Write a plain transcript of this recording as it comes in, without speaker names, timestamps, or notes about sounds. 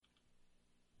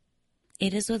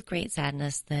It is with great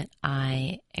sadness that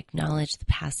I acknowledge the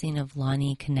passing of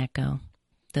Lonny Kaneko.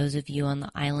 Those of you on the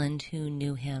island who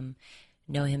knew him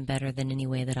know him better than any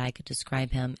way that I could describe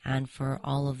him. And for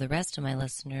all of the rest of my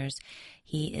listeners,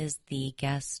 he is the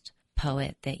guest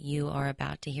poet that you are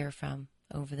about to hear from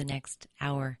over the next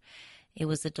hour. It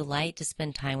was a delight to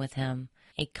spend time with him,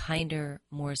 a kinder,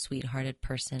 more sweethearted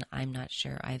person I'm not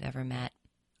sure I've ever met.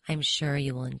 I'm sure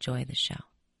you will enjoy the show.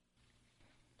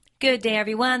 Good day,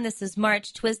 everyone. This is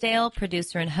March Twisdale,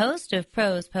 producer and host of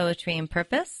Prose, Poetry, and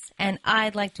Purpose, and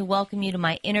I'd like to welcome you to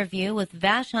my interview with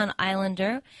Vashon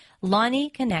Islander,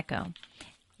 Lonny Kaneko.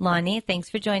 Lonny,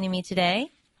 thanks for joining me today.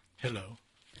 Hello.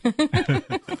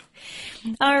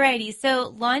 All righty.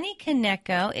 So Lonny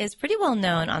Kaneko is pretty well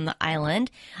known on the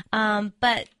island,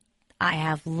 but I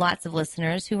have lots of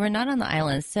listeners who are not on the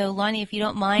island. So, Lonny, if you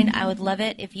don't mind, I would love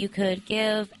it if you could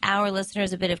give our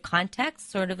listeners a bit of context,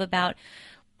 sort of about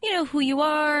who you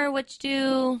are, what you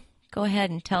do. Go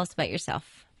ahead and tell us about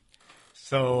yourself.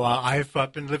 So I've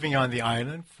been living on the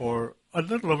island for a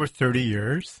little over 30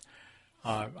 years.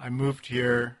 I moved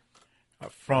here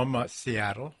from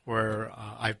Seattle, where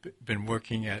I've been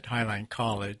working at Highline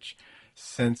College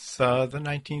since the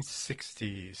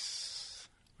 1960s,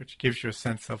 which gives you a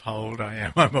sense of how old I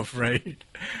am, I'm afraid.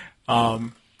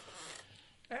 I'm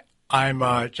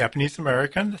Japanese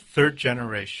American, third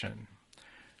generation.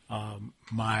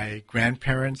 My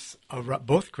grandparents,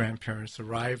 both grandparents,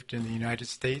 arrived in the United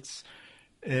States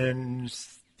in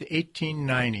the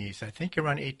 1890s, I think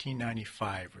around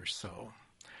 1895 or so.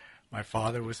 My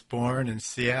father was born in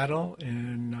Seattle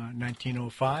in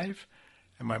 1905,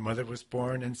 and my mother was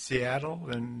born in Seattle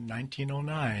in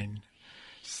 1909.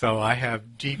 So I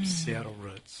have deep Seattle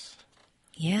roots.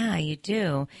 Yeah, you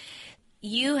do.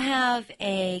 You have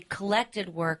a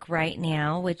collected work right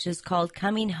now, which is called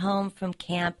Coming Home from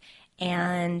Camp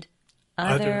and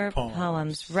Other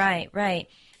Poems. Right.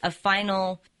 A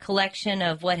final collection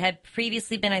of what had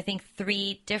previously been, I think,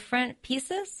 3 different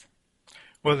pieces?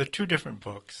 Well, they're 2 different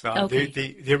books. Okay.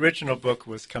 The original book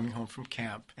was Coming Home from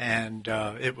Camp, and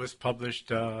it was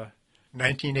published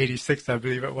 1986, I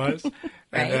believe it was.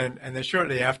 Right. And then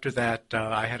shortly after that,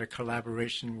 I had a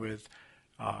collaboration with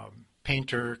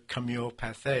painter Camille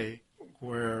Pathé,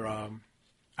 where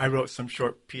I wrote some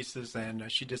short pieces,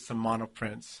 and she did some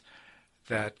monoprints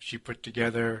that she put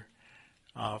together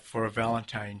for a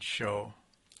Valentine's show.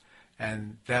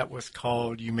 And that was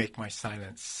called You Make My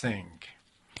Silence Sing.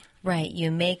 Right,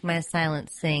 You Make My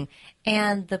Silence Sing.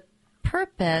 And the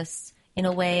purpose, in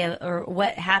a way, or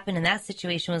what happened in that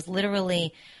situation was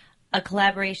literally a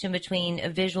collaboration between a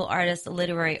visual artist, a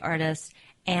literary artist,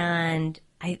 and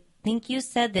I think you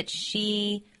said that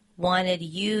she wanted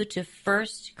you to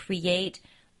first create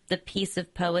the piece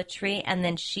of poetry, and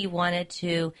then she wanted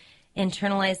to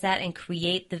internalize that and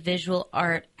create the visual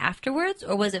art afterwards,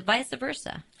 or was it vice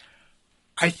versa?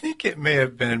 I think it may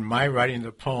have been my writing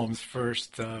the poems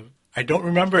first. I don't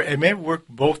remember. It may have worked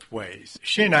both ways.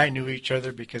 She and I knew each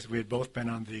other because we had both been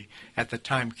on at the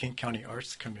time, King County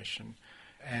Arts Commission.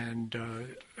 And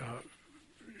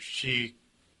she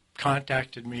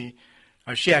contacted me.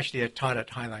 She actually had taught at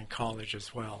Highline College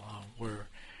as well, where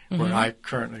I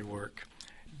currently work.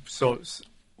 So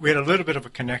we had a little bit of a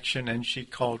connection, and she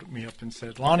called me up and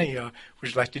said, Lonny, would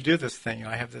you like to do this thing?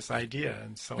 I have this idea.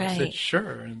 And so I said,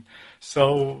 sure. And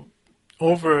so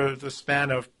over the span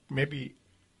of maybe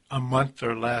a month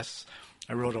or less,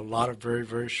 I wrote a lot of very,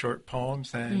 very short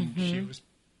poems, and she was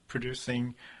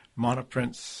producing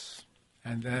monoprints,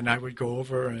 and then I would go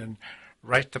over and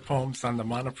write the poems on the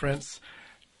monoprints.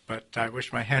 But I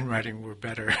wish my handwriting were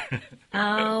better.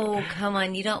 Oh, come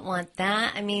on. You don't want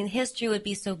that. I mean, history would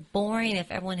be so boring if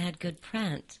everyone had good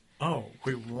print. Oh,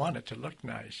 we want it to look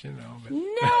nice, But...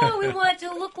 No, we want it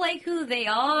to look like who they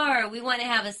are. We want to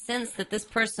have a sense that this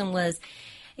person was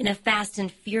in a fast and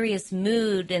furious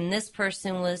mood, and this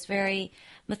person was very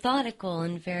methodical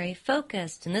and very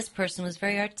focused, and this person was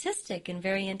very artistic and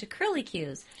very into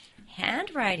curlicues.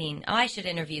 Handwriting. Oh, I should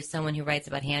interview someone who writes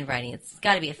about handwriting. It's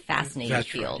got to be a fascinating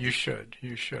field. Right.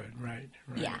 You should. Right.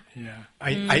 Yeah.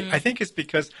 I think it's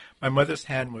because my mother's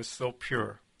hand was so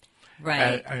pure.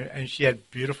 Right. And she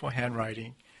had beautiful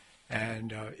handwriting.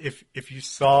 And if you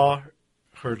saw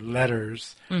her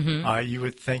letters, you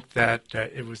would think that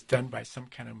it was done by some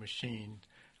kind of machine,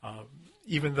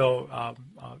 even though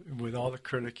with all the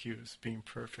curlicues being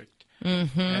perfect.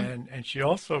 And she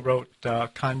also wrote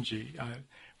kanji.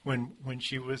 When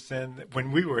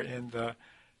we were in the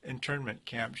internment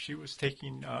camp, she was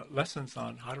taking lessons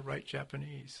on how to write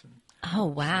Japanese. Oh,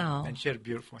 wow. And she had a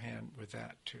beautiful hand with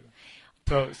that, too.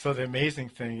 So the amazing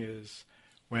thing is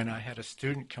when I had a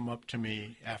student come up to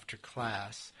me after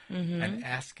class and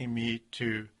asking me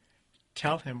to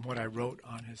tell him what I wrote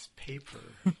on his paper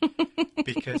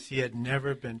because he had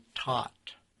never been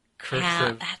taught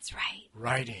cursive that's right.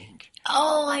 writing.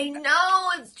 Oh, I know.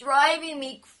 It's driving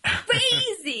me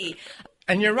crazy.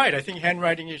 And you're right. I think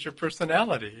handwriting is your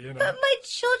personality. You know. But my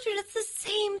children, it's the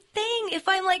same thing. If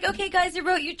I'm like, okay, guys, I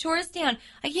wrote your chores down.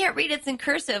 I can't read. It's in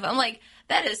cursive. I'm like,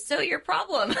 that is so your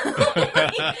problem.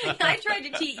 I tried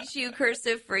to teach you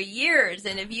cursive for years,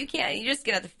 and if you can't, you're just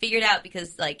going to have to figure it out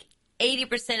because, like,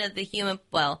 80% of the human,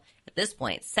 well, at this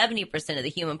point, 70% of the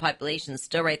human population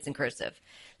still writes in cursive.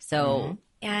 So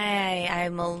I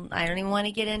don't even want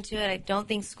to get into it. I don't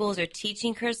think schools are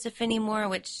teaching cursive anymore,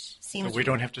 which seems... So we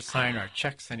don't have to sign our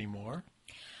checks anymore.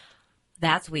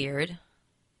 That's weird.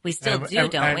 We still do,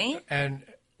 don't we? And,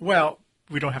 well,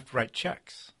 we don't have to write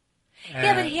checks.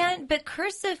 Yeah, but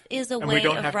cursive is a way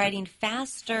of writing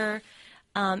faster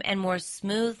and more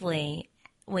smoothly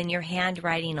when you're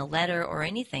handwriting a letter or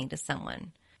anything to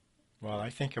someone. Well,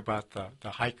 I think about the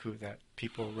haiku that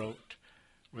people wrote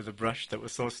with a brush that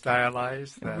was so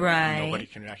stylized that nobody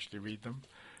can actually read them.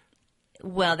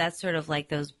 Well, that's sort of like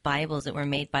those Bibles that were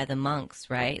made by the monks,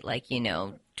 right? Like,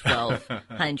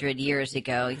 1,200 years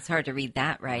ago. It's hard to read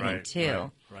that writing,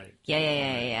 too. Right.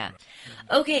 Yeah.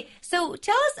 Okay, so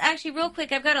tell us, actually, real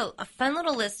quick, I've got a fun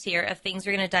little list here of things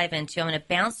we're going to dive into. I'm going to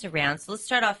bounce around. So let's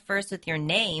start off first with your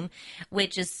name,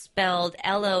 which is spelled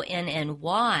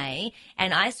Lonny,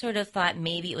 and I sort of thought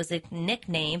maybe it was a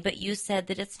nickname, but you said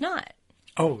that it's not.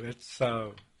 Oh, it's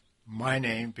my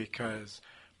name because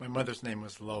my mother's name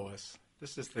was Lois.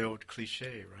 This is the old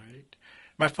cliche, right?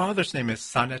 My father's name is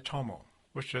Sanetomo,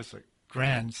 which is a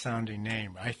grand-sounding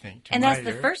name, I think. And that's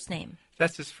the first name?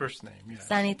 That's his first name, yes.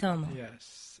 Sanetomo.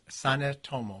 Yes,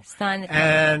 Sanetomo.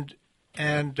 Sanetomo.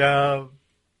 And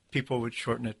people would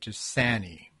shorten it to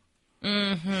Sanny.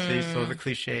 Mm-hmm. See, so the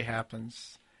cliche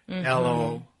happens.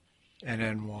 L-O and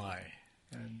N-Y,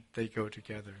 and they go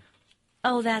together.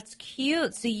 Oh, that's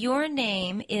cute. So your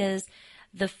name is...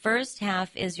 The first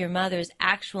half is your mother's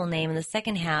actual name, and the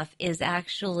second half is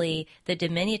actually the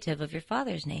diminutive of your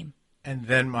father's name. And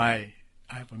then I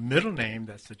have a middle name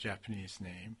that's a Japanese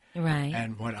name. Right.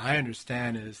 And what I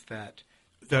understand is that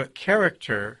the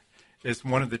character is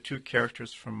one of the two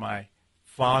characters from my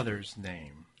father's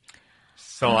name.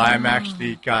 So I'm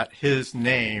actually got his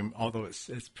name, although it's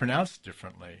pronounced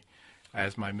differently,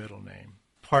 as my middle name.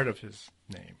 Part of his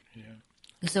name,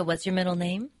 yeah. So what's your middle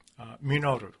name?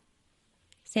 Minoru.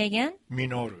 Say again?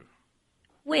 Minoru.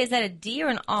 Wait, is that a D or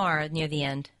an R near the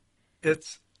end?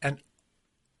 It's an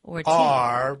or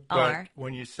R, but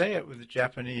when you say it with the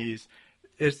Japanese,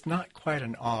 it's not quite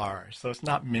an R. So it's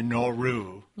not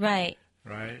Minoru. Right.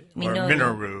 Right? Minoru. Or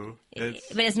Minoru.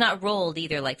 But it's not rolled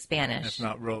either like Spanish. It's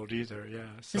not rolled either, yeah.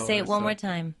 So say it one more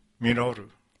time. Minoru.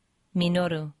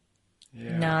 Minoru.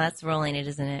 Yeah. No, that's rolling it,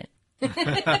 isn't it?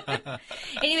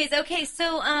 Anyways, okay,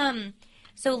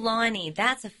 so Lonny,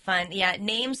 that's a fun,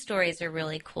 name stories are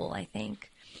really cool, I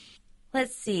think.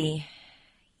 Let's see.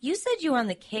 You said you were on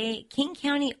the King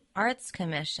County Arts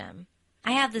Commission.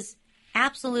 I have this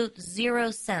absolute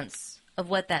zero sense of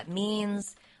what that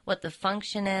means, what the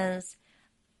function is.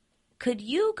 Could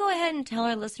you go ahead and tell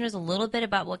our listeners a little bit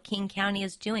about what King County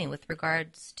is doing with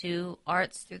regards to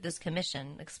arts through this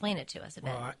commission? Explain it to us a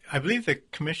bit. Well, I believe the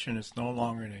commission is no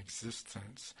longer in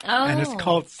existence. Oh. And it's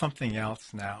called something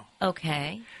else now.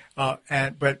 Okay. But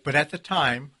at the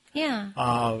time, yeah,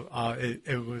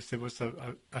 it was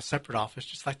a separate office,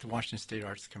 just like the Washington State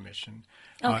Arts Commission.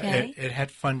 Okay. It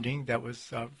had funding that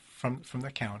was from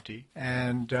the county,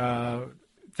 and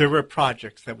there were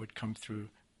projects that would come through.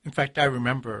 In fact, I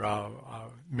remember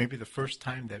maybe the first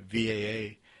time that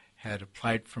VAA had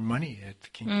applied for money at the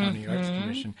King County Arts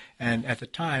Commission. And at the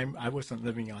time, I wasn't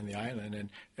living on the island, and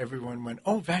everyone went,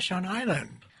 "Oh, Vashon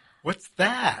Island, what's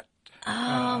that?"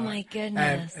 Oh, my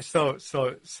goodness. And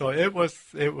so it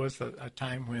was a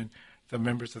time when the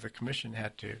members of the commission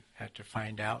had to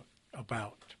find out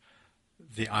about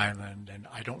the island, and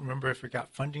I don't remember if it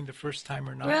got funding the first time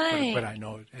or not, right. but I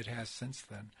know it has since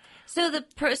then.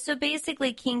 So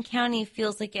basically, King County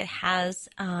feels like it has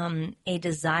a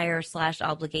desire /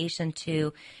 obligation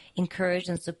to encourage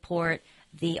and support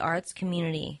the arts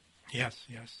community. Yes,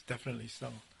 definitely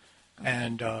so. Okay.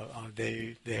 And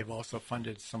they have also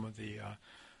funded some of the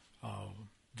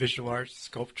visual arts,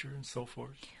 sculpture, and so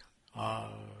forth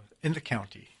in the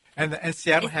county. And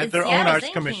Seattle had their own arts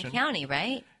commission. King County,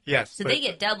 right? Yes. So they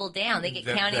get doubled down. They get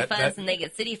county funds and they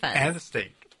get city funds. And the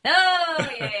state. Oh,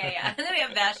 yeah. And then we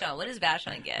have Vashon. What does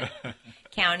Vashon get?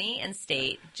 County and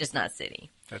state, just not city.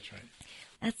 That's right.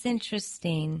 That's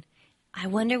interesting. I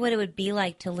wonder what it would be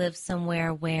like to live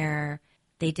somewhere where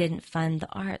they didn't fund the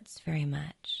arts very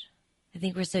much. I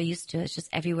think we're so used to it. It's just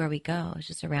everywhere we go. It's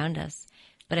just around us.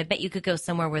 But I bet you could go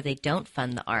somewhere where they don't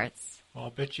fund the arts. Well, I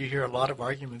bet you hear a lot of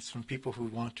arguments from people who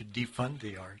want to defund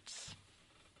the arts.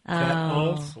 That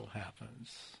also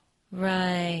happens.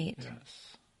 Right.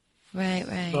 Yes.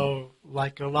 Right. So,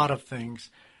 like a lot of things,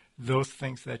 those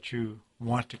things that you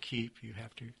want to keep, you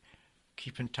have to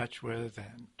keep in touch with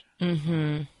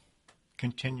and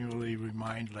continually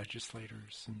remind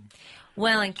legislators.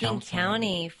 Well, in King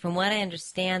County, from what I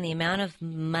understand, the amount of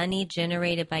money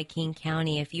generated by King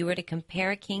County, if you were to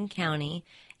compare King County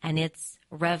and its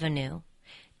revenue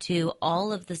to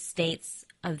all of the states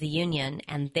of the Union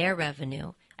and their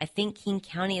revenue, I think King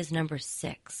County is number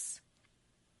 6.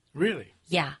 Really?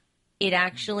 Yeah. It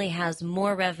actually has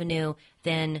more revenue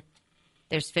than...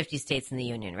 There's 50 states in the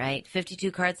Union, right?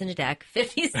 52 cards in a deck,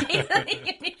 50 states in the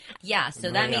Union. Yeah, so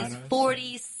that means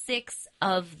 46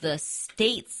 of the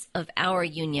states of our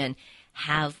Union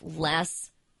have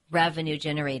less revenue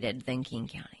generated than King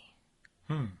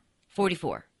County.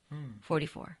 44.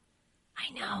 44.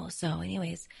 I know. So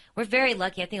anyways, we're very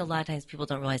lucky. I think a lot of times people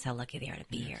don't realize how lucky they are to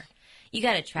be here. You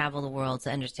got to travel the world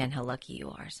to understand how lucky you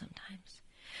are sometimes.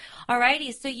 All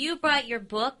righty, so you brought your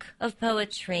book of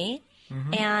poetry.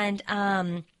 And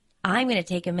I'm going to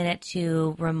take a minute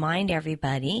to remind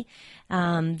everybody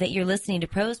that you're listening to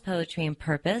Prose Poetry and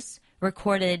Purpose,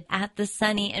 recorded at the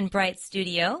sunny and bright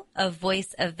studio of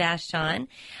Voice of Vashon.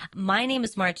 My name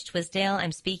is Marge Twisdale.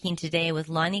 I'm speaking today with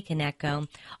Lonny Kaneko,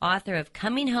 author of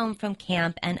Coming Home from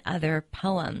Camp and Other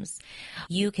Poems.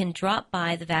 You can drop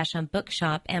by the Vashon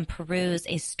Bookshop and peruse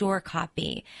a store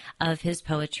copy of his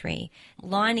poetry.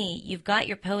 Lonny, you've got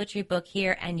your poetry book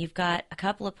here, and you've got a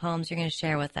couple of poems you're going to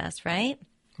share with us, right?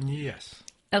 Yes.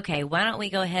 Okay, why don't we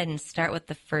go ahead and start with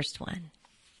the first one?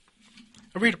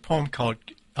 I read a poem called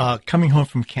Coming Home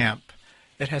from Camp.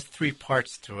 It has 3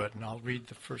 parts to it, and I'll read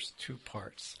the first 2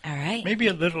 parts. All right. Maybe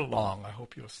a little long. I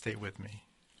hope you'll stay with me.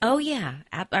 Oh, yeah.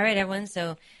 All right, everyone.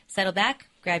 So settle back,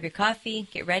 grab your coffee,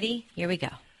 get ready. Here we go.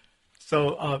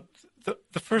 So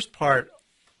the first part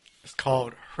is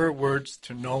called Her Words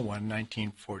to No One,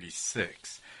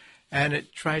 1946. And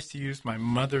it tries to use my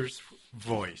mother's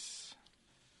voice.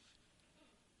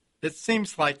 It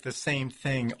seems like the same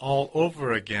thing all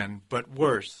over again, but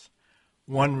worse.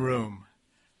 1 room,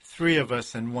 3 of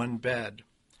us in 1 bed,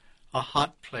 a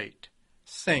hot plate,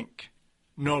 sink,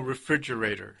 no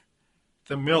refrigerator.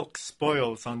 The milk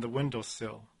spoils on the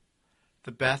windowsill.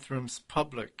 The bathroom's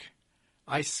public.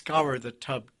 I scour the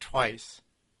tub twice.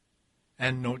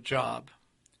 And no job.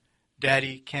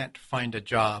 Daddy can't find a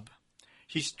job.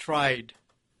 He's tried.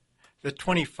 The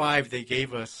 25 they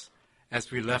gave us as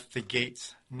we left the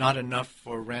gates, not enough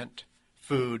for rent,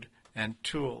 food, and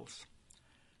tools.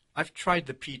 I've tried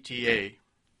the PTA.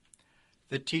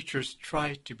 The teachers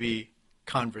try to be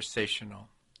conversational.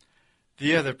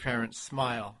 The other parents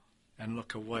smile and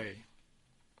look away.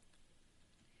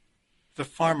 The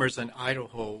farmers in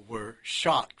Idaho were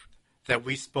shocked that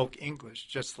we spoke English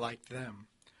just like them.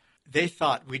 They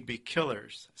thought we'd be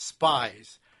killers,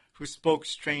 spies, who spoke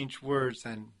strange words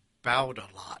and bowed a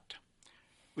lot.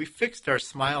 We fixed our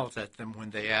smiles at them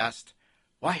when they asked,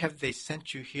 "Why have they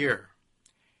sent you here?"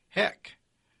 Heck,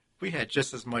 we had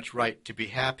just as much right to be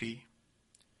happy.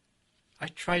 I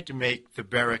tried to make the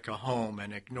barrack a home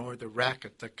and ignore the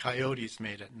racket the coyotes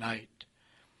made at night.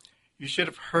 You should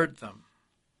have heard them,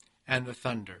 and the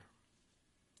thunder.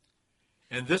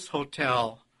 In this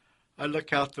hotel, I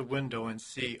look out the window and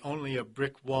see only a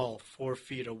brick wall 4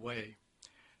 feet away.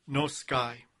 No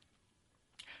sky.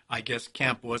 I guess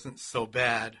camp wasn't so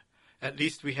bad. At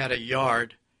least we had a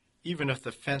yard, even if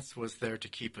the fence was there to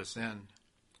keep us in.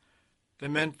 The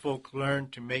menfolk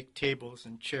learned to make tables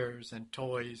and chairs and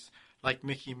toys like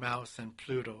Mickey Mouse and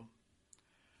Pluto.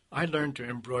 I learned to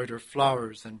embroider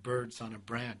flowers and birds on a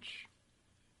branch.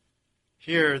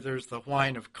 Here there's the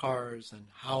whine of cars and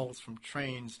howls from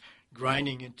trains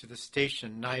grinding into the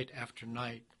station night after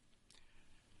night.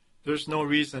 There's no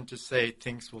reason to say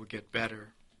things will get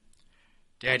better.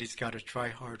 Daddy's got to try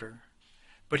harder.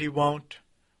 But he won't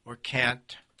or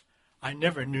can't. I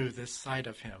never knew this side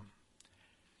of him.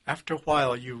 After a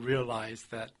while you realize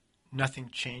that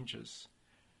nothing changes.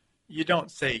 You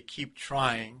don't say, keep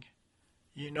trying.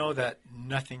 You know that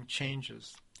nothing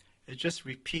changes. It just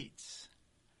repeats.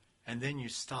 And then you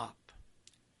stop.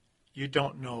 You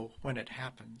don't know when it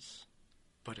happens,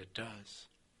 but it does.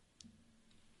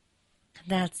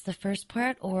 That's the first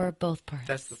part or both parts?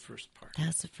 That's the first part.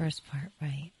 That's the first part,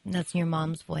 right. That's in your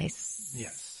mom's voice.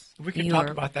 Yes. We can talk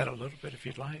about that a little bit if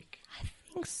you'd like. I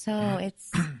think so.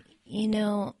 It's,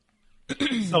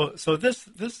 So this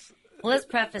Well, let's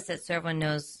preface it so everyone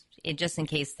knows, just in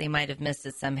case they might have missed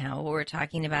it somehow. What we're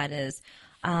talking about is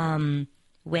when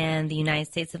the United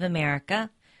States of America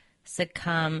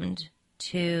succumbed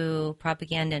to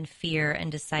propaganda and fear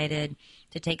and decided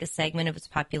to take a segment of its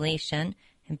population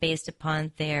and based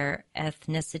upon their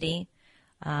ethnicity,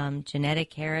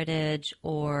 genetic heritage,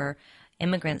 or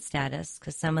immigrant status,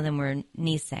 because some of them were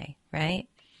Nisei, right?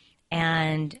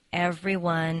 And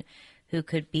everyone who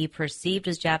could be perceived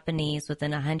as Japanese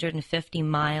within 150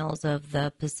 miles of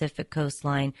the Pacific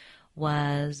coastline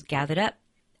was gathered up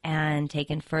and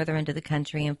taken further into the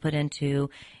country and put into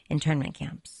internment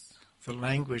camps. The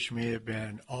language may have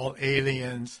been all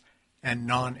aliens and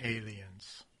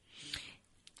non-aliens.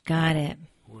 Got it.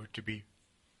 Were to be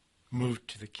moved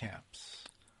to the camps.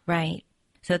 Right.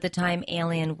 So at the time,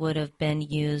 alien would have been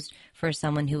used for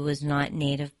someone who was not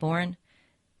native born,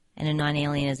 and a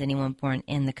non-alien is anyone born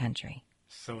in the country.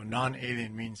 So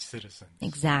non-alien means citizens.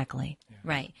 Exactly. Yeah.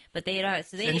 Right. But they are.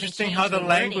 So they it's interesting how the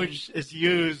language is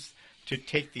used to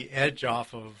take the edge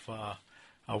off of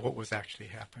what was actually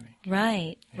happening.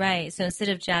 Right. Yeah. Right. So instead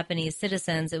of Japanese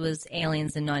citizens, it was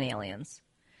aliens and non-aliens.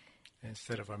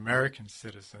 Instead of American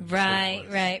citizens. Right.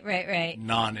 Right.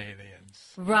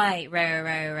 Non-aliens. Right.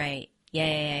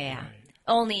 Yeah. Right.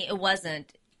 Only it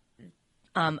wasn't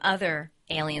other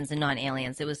aliens and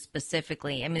non-aliens. It was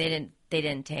specifically. I mean, they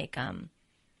didn't take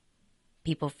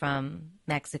people from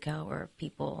Mexico or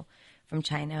people from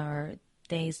China, or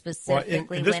they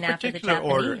specifically went after the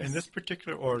Japanese. In this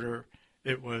particular order,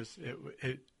 it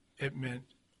meant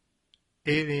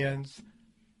aliens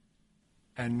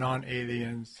and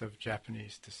non-aliens of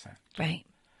Japanese descent. Right.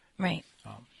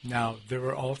 Now, there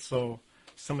were also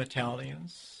some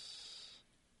Italians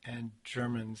and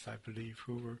Germans, I believe,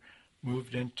 who were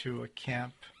moved into a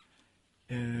camp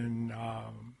in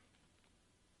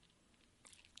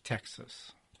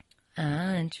Texas.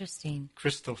 Ah, interesting.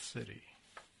 Crystal City.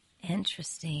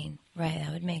 Interesting. Right,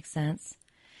 that would make sense.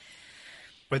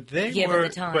 But they Given were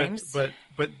the times.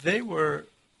 But they were,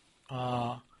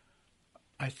 I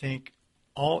think,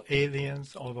 all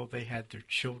aliens, although they had their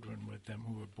children with them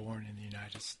who were born in the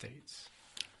United States.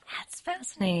 That's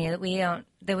fascinating that we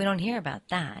don't hear about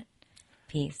that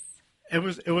piece. It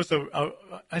was a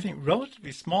I think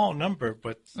relatively small number,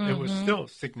 but it was still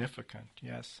significant.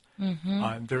 Yes,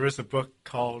 there is a book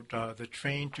called "The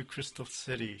Train to Crystal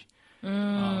City"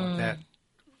 that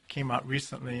came out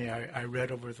recently. I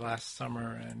read over the last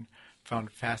summer and found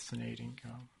it fascinating.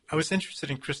 I was interested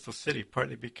in Crystal City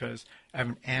partly because I have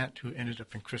an aunt who ended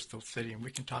up in Crystal City, and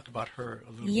we can talk about her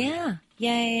a little bit.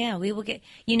 Yeah. We will get.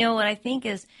 You know what I think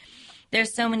is.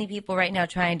 There's so many people right now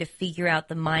trying to figure out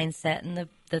the mindset and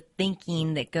the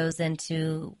thinking that goes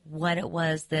into what it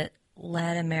was that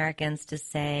led Americans to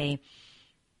say,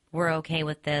 we're okay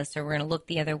with this, or we're going to look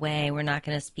the other way, we're not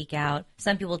going to speak out.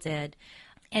 Some people did.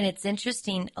 And it's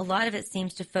interesting, a lot of it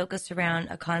seems to focus around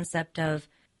a concept of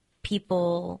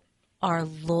people are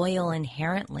loyal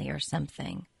inherently or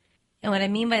something. And what I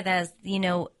mean by that is,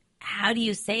 how do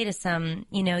you say to some,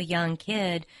 young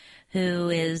kid who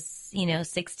is,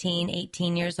 16,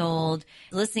 18 years old,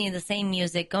 listening to the same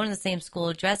music, going to the same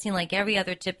school, dressing like every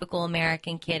other typical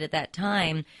American kid at that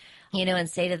time, and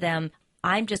say to them,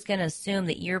 I'm just going to assume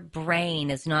that your brain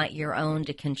is not your own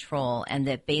to control, and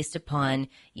that based upon,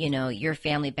 your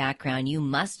family background, you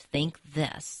must think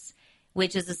this,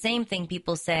 which is the same thing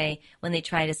people say when they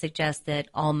try to suggest that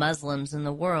all Muslims in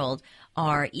the world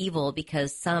are evil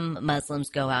because some Muslims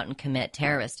go out and commit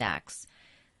terrorist acts.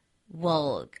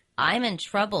 Well, I'm in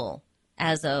trouble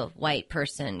as a white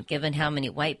person, given how many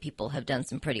white people have done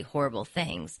some pretty horrible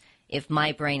things, if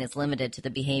my brain is limited to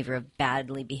the behavior of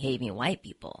badly behaving white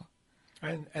people.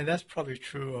 And that's probably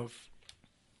true of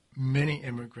many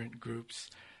immigrant groups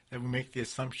that will make the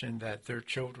assumption that their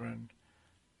children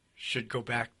should go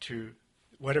back to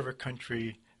whatever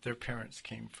country their parents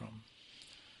came from,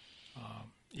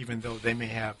 even though they may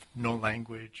have no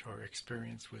language or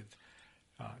experience with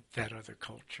that other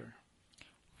culture.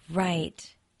 Right,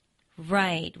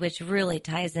 which really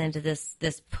ties into this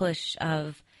push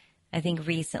of, I think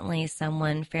recently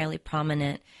someone fairly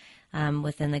prominent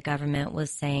within the government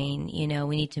was saying,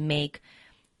 we need to make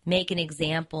an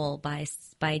example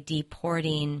by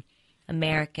deporting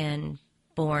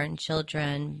American-born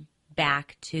children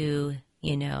back to,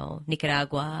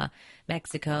 Nicaragua,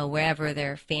 Mexico, wherever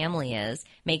their family is,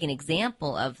 make an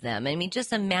example of them. I mean,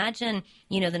 just imagine,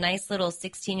 the nice little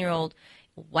 16-year-old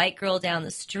white girl down the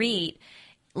street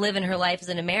living her life as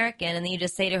an American, and then you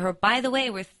just say to her, by the way,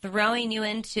 we're throwing you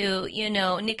into,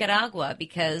 Nicaragua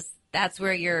because that's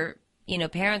where your,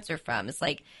 parents are from. It's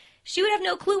like, she would have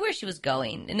no clue where she was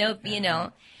going. No,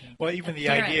 Well, even the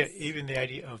parents.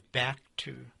 idea of back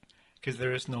to, because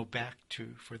there is no back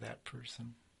to for that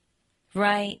person.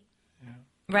 Right. Yeah.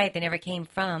 Right. They never came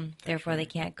from. Therefore, they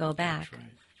can't go back. That's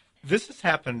right. This has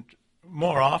happened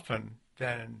more often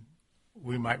than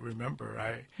we might remember.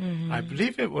 I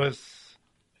believe it was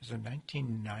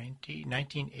 1990,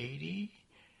 1980,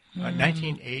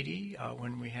 1980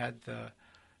 when we had the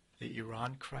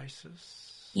Iran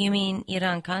crisis. You mean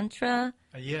Iran-Contra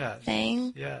Yes.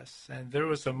 thing? Yes. And there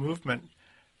was a movement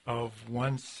of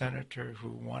one senator who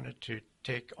wanted to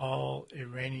take all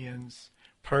Iranians,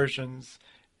 Persians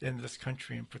in this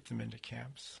country and put them into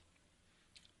camps.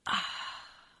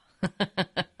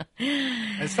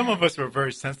 And some of us were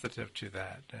very sensitive to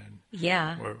that and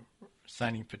were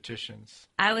signing petitions.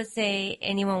 I would say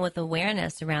anyone with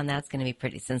awareness around that's going to be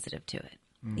pretty sensitive to it.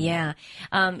 Mm. Yeah.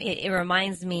 It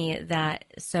reminds me that,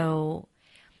 so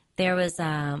there was,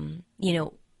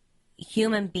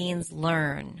 human beings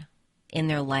learn in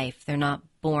their life. They're not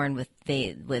born with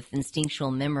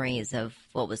instinctual memories of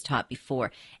what was taught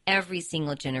before. Every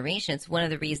single generation. It's one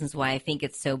of the reasons why I think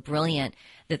it's so brilliant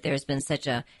that there's been such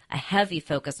a heavy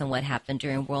focus on what happened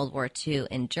during World War II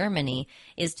in Germany,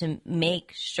 is to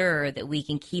make sure that we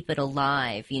can keep it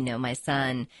alive. My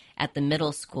son at the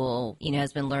middle school,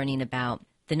 has been learning about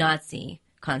the Nazi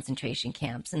concentration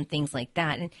camps and things like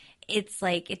that. And it's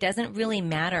like, it doesn't really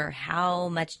matter how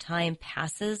much time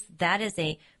passes. That is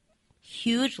a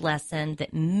huge lesson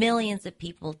that millions of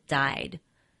people died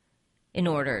in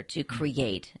order to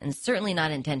create, and certainly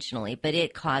not intentionally, but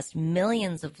it cost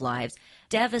millions of lives,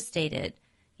 devastated,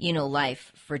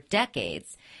 life for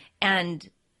decades. And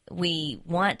we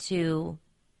want to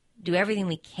do everything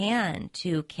we can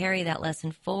to carry that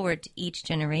lesson forward to each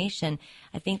generation.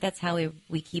 I think that's how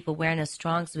we keep awareness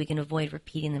strong, so we can avoid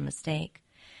repeating the mistake.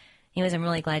 Anyways, I'm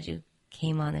really glad you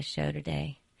came on the show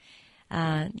today.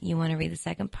 You want to read the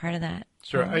second part of that?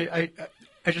 Sure. I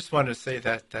just want to say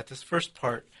that this first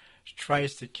part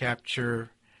tries to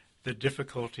capture the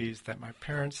difficulties that my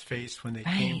parents faced when they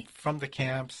came from the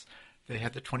camps. They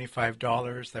had the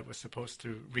 $25 that was supposed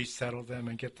to resettle them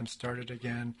and get them started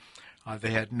again.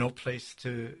 They had no place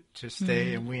to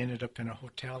stay, and we ended up in a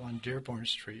hotel on Dearborn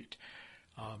Street.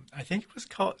 I think it was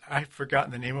called, I've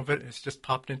forgotten the name of it. It's just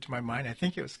popped into my mind. I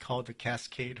think it was called the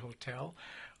Cascade Hotel.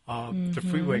 The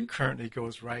freeway currently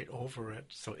goes right over it,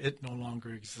 so it no longer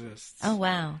exists. Oh,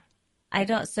 wow.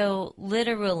 So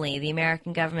literally the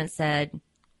American government said,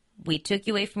 we took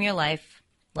you away from your life,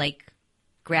 like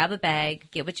grab a bag,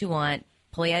 get what you want,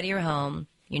 pull you out of your home.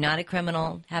 You're not a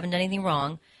criminal, haven't done anything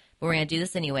wrong, but we're going to do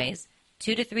this anyways.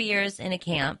 2 to 3 years in a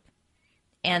camp.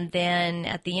 And then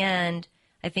at the end,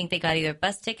 I think they got either a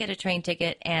bus ticket, a train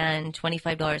ticket, and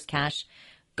 $25 cash.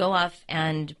 Go off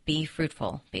and be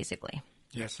fruitful, basically.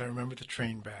 Yes, I remember the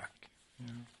train back.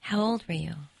 Yeah. How old were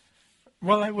you?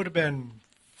 Well, I would have been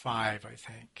 5, I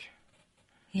think.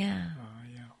 Yeah.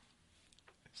 Yeah.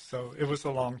 So it was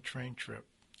a long train trip.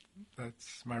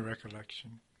 That's my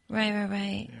recollection.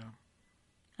 Right.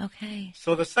 Yeah. Okay.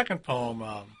 So the second poem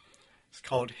is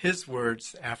called His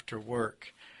Words After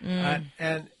Work.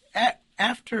 And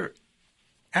after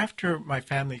my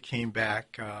family came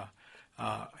back,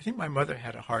 I think my mother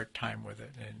had a hard time with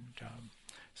it. And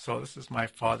so this is my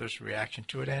father's reaction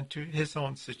to it and to his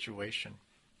own situation.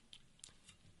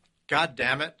 God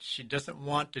damn it, she doesn't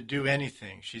want to do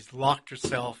anything. She's locked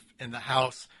herself in the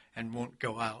house and won't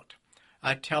go out.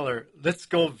 I tell her, let's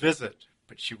go visit,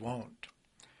 but she won't.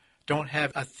 Don't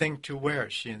have a thing to wear,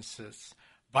 she insists.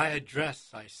 Buy a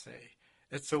dress, I say.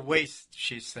 It's a waste,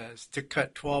 she says, to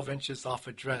cut 12 inches off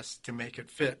a dress to make it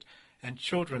fit, and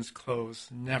children's clothes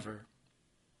never.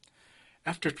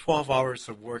 After 12 hours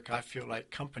of work, I feel like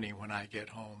company when I get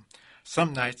home.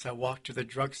 Some nights I walk to the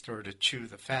drugstore to chew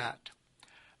the fat.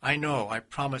 I know, I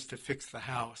promised to fix the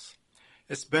house.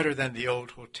 It's better than the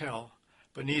old hotel,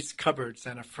 but needs cupboards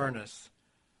and a furnace.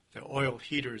 The oil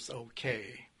heater's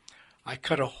okay. I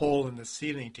cut a hole in the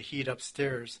ceiling to heat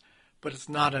upstairs, but it's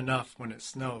not enough when it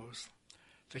snows.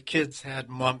 The kids had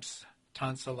mumps,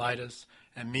 tonsillitis,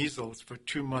 and measles for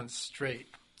 2 months straight.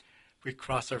 We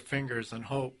cross our fingers and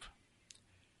hope.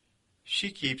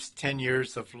 She keeps 10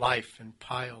 years of life in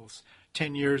piles,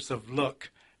 10 years of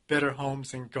look, better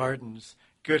homes and gardens,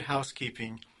 good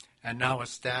housekeeping, and now a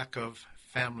stack of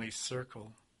family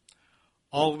circle.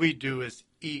 All we do is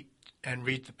eat and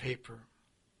read the paper.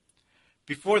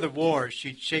 Before the war,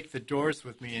 she'd shake the doors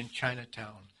with me in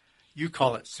Chinatown. You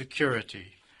call it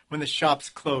security. When the shops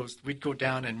closed, we'd go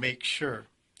down and make sure.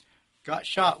 Got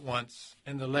shot once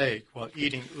in the leg while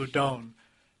eating udon.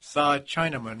 Saw a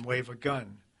Chinaman wave a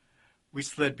gun. We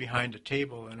slid behind a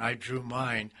table, and I drew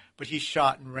mine, but he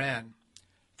shot and ran.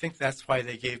 Think that's why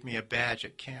they gave me a badge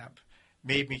at camp.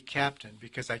 Made me captain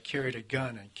because I carried a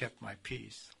gun and kept my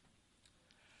peace.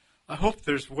 I hope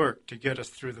there's work to get us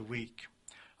through the week.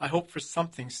 I hope for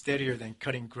something steadier than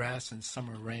cutting grass in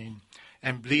summer rain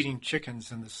and bleeding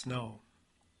chickens in the snow.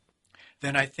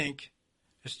 Then I think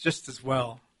it's just as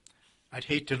well. I'd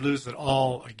hate to lose it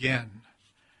all again.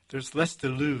 There's less to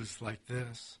lose like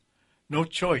this. No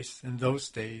choice in those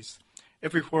days.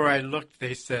 Everywhere I looked,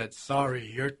 they said,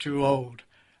 "Sorry, you're too old."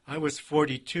 I was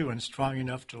 42 and strong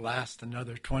enough to last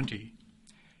another 20.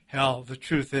 Hell, the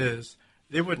truth is,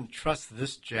 they wouldn't trust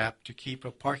this Jap to keep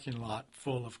a parking lot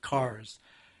full of cars.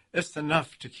 It's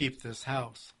enough to keep this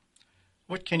house.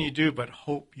 What can you do but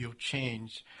hope you'll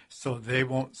change so they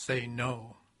won't say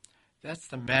no? That's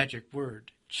the magic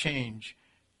word, change.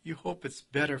 You hope it's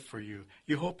better for you.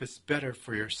 You hope it's better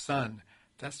for your son.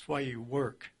 That's why you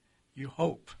work. You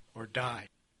hope or die.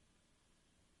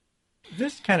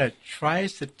 This kind of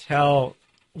tries to tell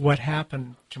what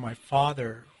happened to my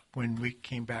father when we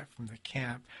came back from the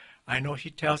camp. I know he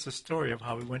tells a story of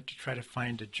how he went to try to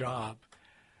find a job,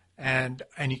 and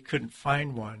he couldn't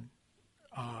find one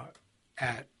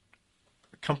at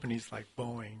companies like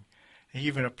Boeing. He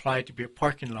even applied to be a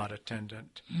parking lot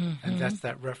attendant, and that's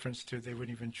that reference to they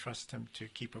wouldn't even trust him to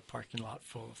keep a parking lot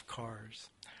full of cars.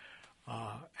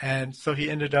 And so he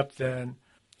ended up then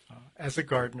as a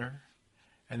gardener,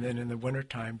 and then in the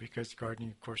wintertime, because gardening,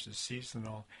 of course, is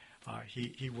seasonal,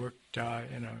 he worked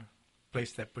in a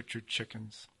place that butchered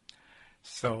chickens.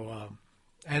 So,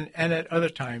 and at other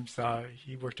times,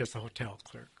 he worked as a hotel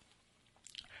clerk.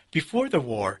 Before the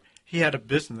war, he had a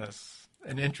business,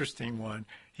 an interesting one.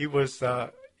 He was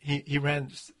he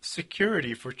ran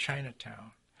security for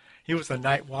Chinatown. He was a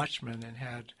night watchman and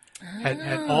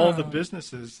had all the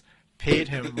businesses paid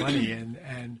him money,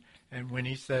 and when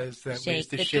he says that we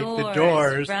used to shake the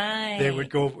doors, right. they would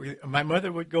go. My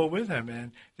mother would go with him,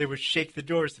 and they would shake the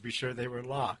doors to be sure they were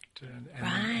locked,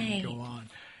 and go on.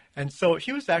 And so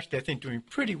he was actually, I think, doing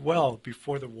pretty well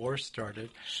before the war started.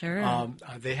 Sure.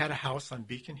 They had a house on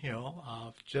Beacon Hill,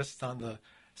 just on the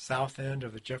south end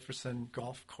of the Jefferson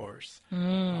Golf Course,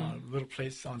 a little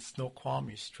place on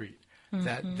Snoqualmie Street,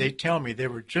 that they tell me they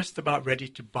were just about ready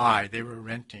to buy. They were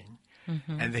renting,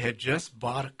 and they had just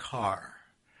bought a car.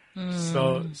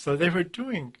 So they were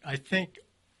doing, I think,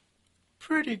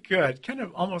 pretty good, kind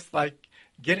of almost like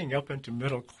getting up into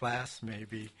middle class,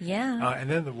 maybe. Yeah. And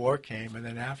then the war came, and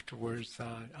then afterwards,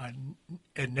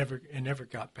 it never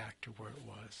got back to where it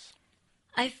was.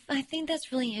 I think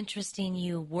that's really interesting.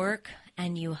 You work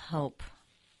and you hope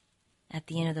at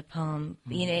the end of the poem.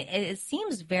 You know, it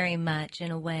seems very much,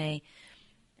 in a way,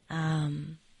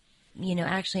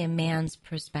 actually a man's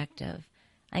perspective.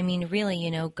 I mean, really,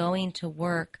 going to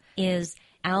work is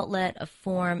outlet, a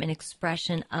form, an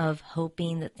expression of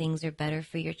hoping that things are better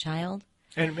for your child.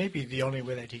 And it may be the only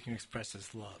way that he can express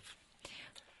his love.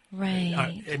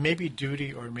 Right. It may be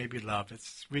duty or it may be love.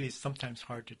 It's really sometimes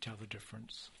hard to tell the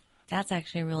difference. That's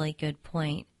actually a really good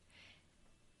point.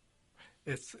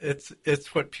 It's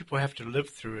what people have to live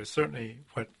through. It's certainly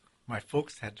what my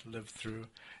folks had to live through,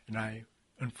 and I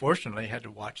unfortunately had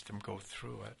to watch them go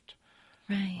through it.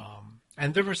 Right.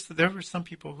 And there were some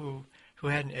people who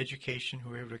had an education who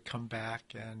were able to come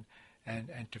back and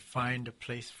to find a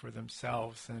place for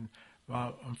themselves. And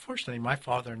unfortunately, my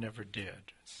father never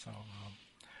did. So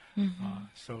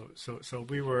so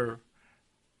we were.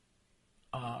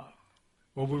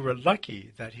 We were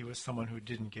lucky that he was someone who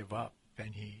didn't give up,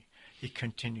 and he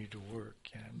continued to work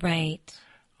and right,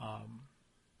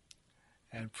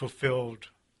 and fulfilled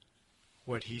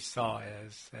what he saw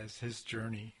as his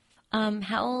journey.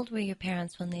 How old were your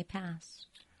parents when they passed?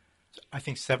 I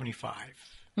think 75.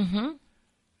 Mm-hmm.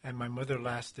 And my mother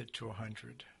lasted to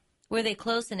 100. Were they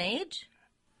close in age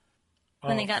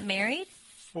when they got married?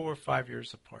 4 or 5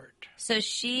 years apart. So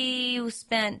she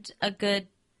spent a good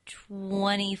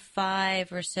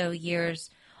 25 or so years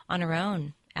on her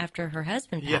own after her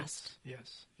husband passed.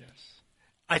 Yes.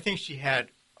 I think she had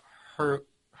her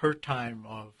time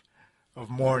of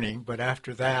mourning, but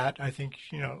after that, I think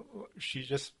she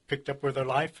just picked up with her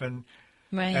life and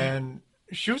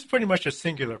she was pretty much a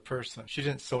singular person. She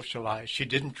didn't socialize. She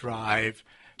didn't drive.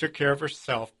 Took care of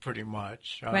herself pretty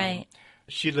much. Right.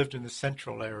 She lived in the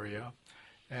central area.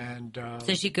 And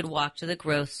so she could walk to the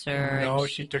grocer. No,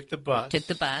 she took the bus. Took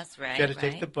the bus, right. She had to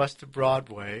take the bus to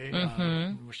Broadway,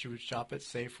 where she would shop at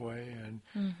Safeway. And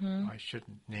I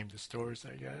shouldn't name the stores,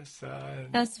 I guess.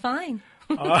 That's fine.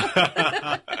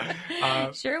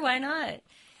 Sure, why not?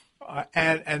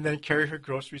 And then carry her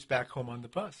groceries back home on the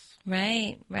bus.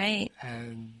 Right.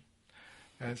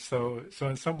 And so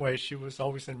in some ways, she was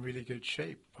always in really good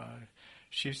shape.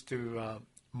 She used to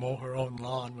mow her own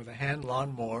lawn with a hand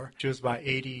lawnmower. She was about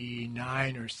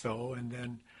 89 or so, and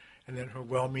then her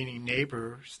well-meaning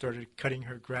neighbor started cutting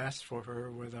her grass for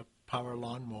her with a power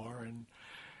lawnmower, and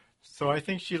so I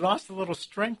think she lost a little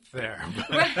strength there.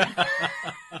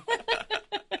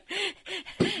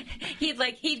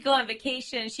 He'd go on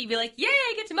vacation, and she'd be like, "Yay,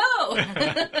 I get to mow."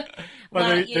 Well,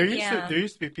 there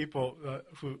used to be people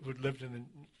who lived in the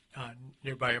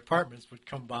nearby apartments would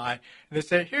come by and they'd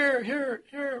say, "Here,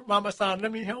 Mama-san,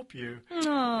 let me help you."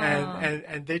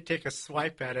 And they'd take a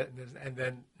swipe at it and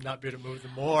then not be able to move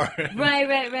them more.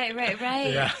 Right.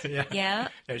 Yeah.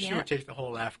 She would take the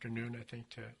whole afternoon, I think,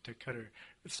 to cut her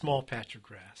small patch of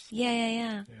grass.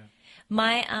 Yeah.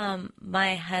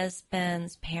 My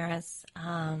husband's parents.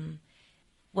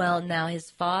 Now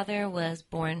his father was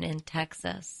born in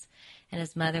Texas, and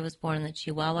his mother was born in the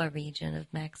Chihuahua region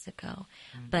of Mexico.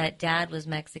 But Dad was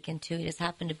Mexican, too. He just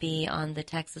happened to be on the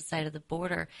Texas side of the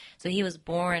border. So he was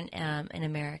born an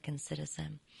American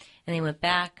citizen. And he went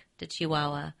back to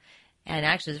Chihuahua. And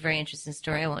actually, it's a very interesting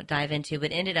story I won't dive into,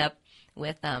 but ended up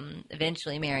with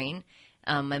eventually marrying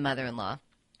my mother-in-law.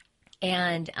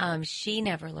 And she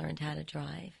never learned how to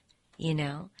drive,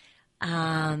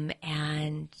 and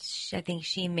I think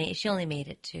she only made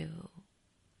it to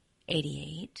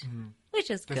 88,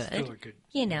 which is That's good, still a good,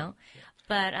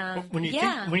 But when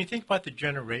you think about the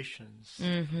generations,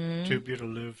 to be able to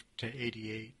live to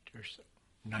 88 or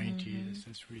 90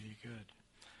 is really good.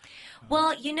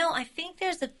 Well,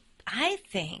 I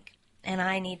think, and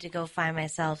I need to go find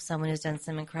myself someone who's done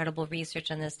some incredible research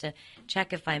on this to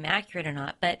check if I'm accurate or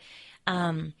not. But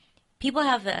people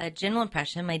have a general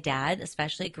impression, my dad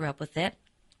especially grew up with it,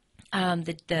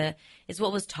 is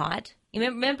what was taught. You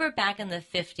remember back in the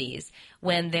 50s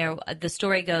when the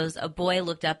story goes, a boy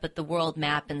looked up at the world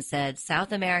map and said,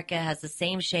 South America has the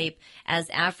same shape as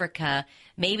Africa.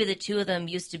 Maybe the two of them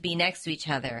used to be next to each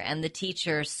other. And the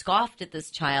teacher scoffed at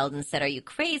this child and said, "Are you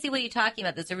crazy? What are you talking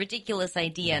about? This is a ridiculous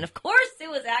idea." And of course it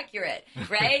was accurate,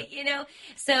 right?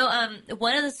 So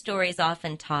one of the stories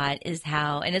often taught is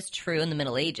how, and it's true in the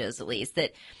Middle Ages at least,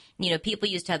 that, people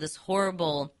used to have this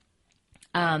horrible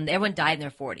everyone died in their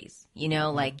 40s,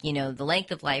 the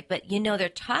length of life. But, they're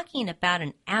talking about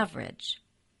an average,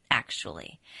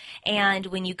 actually. And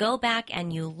when you go back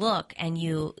and you look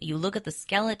at the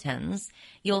skeletons,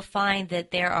 you'll find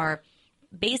that there are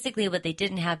basically what they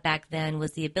didn't have back then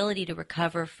was the ability to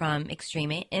recover from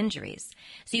extreme injuries.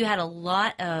 So you had a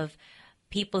lot of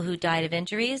people who died of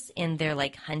injuries in their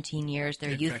hunting years,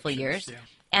 their youthful years. Yeah.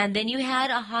 And then you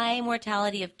had a high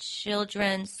mortality of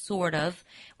children, sort of.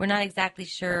 We're not exactly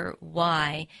sure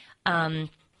why.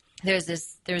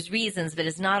 There's reasons, but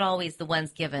it's not always the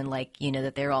ones given,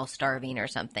 that they're all starving or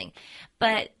something.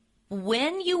 But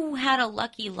when you had a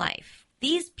lucky life,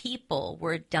 these people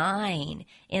were dying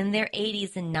in their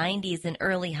 80s and 90s and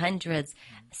early hundreds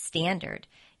standard.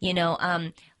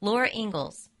 Laura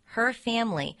Ingalls, her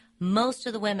family, most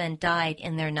of the women died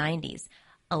in their 90s.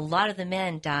 A lot of the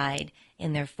men died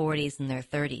in their 40s and their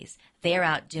 30s.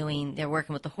 They're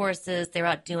working with the horses, they're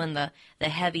out doing the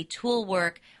heavy tool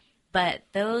work. But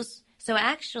so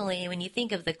actually, when you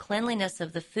think of the cleanliness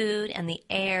of the food and the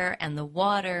air and the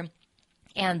water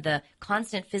and the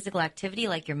constant physical activity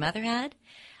like your mother had,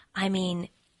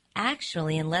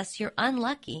 actually, unless you're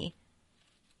unlucky,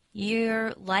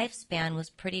 your lifespan was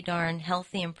pretty darn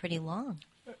healthy and pretty long.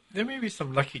 There may be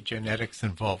some lucky genetics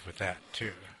involved with that,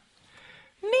 too.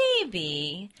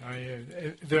 Maybe.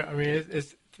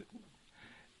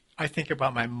 I think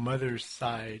about my mother's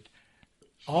side.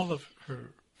 All of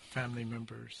her family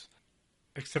members,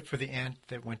 except for the aunt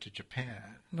that went to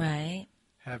Japan, right,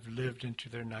 have lived into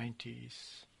their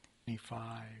 90s,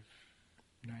 95,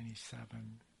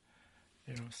 97.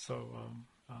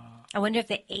 I wonder if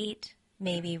they ate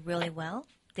maybe really well.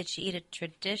 Did she eat a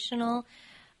traditional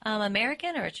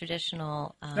American or a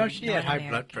traditional No, she had high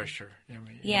blood pressure.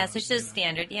 So she's just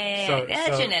standard.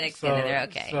 Yeah. Genetics in there.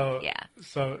 Okay.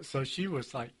 So she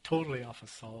was totally off of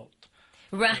salt.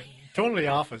 Right. Totally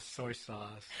off of soy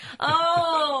sauce.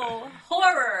 Oh,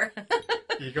 horror.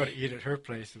 You go to eat at her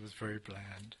place, it was very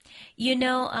bland.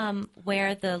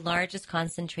 Where the largest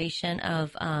concentration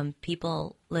of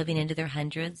people living into their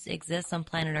hundreds exists on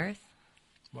planet Earth?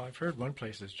 Well, I've heard one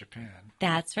place is Japan.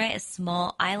 That's right, a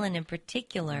small island in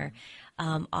particular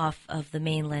off of the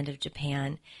mainland of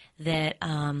Japan that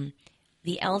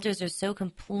the elders are so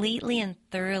completely and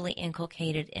thoroughly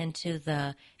inculcated into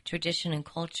the tradition and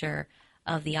culture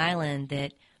of the island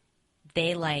that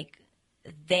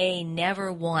they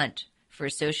never want for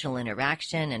social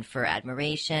interaction and for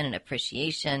admiration and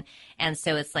appreciation. And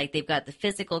so it's like they've got the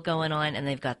physical going on and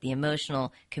they've got the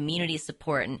emotional community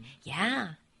support. And yeah.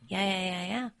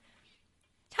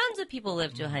 Tons of people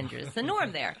live to 100. It's the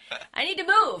norm there. I need to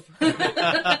move.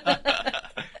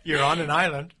 You're on an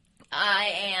island.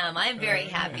 I am. I'm very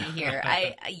happy here.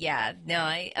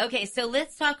 Okay, so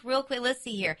let's talk real quick. Let's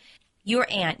see here. Your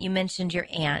aunt, you mentioned your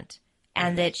aunt,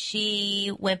 and that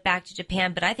she went back to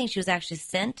Japan, but I think she was actually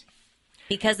sent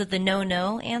because of the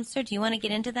no answer. Do you want to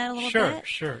get into that a little bit?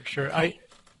 Sure. Okay.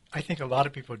 I think a lot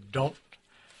of people don't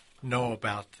know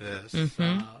about this,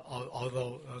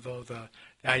 although the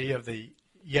idea of the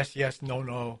yes,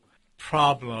 no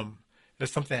problem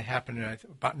is something that happened in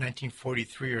about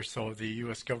 1943 or so. The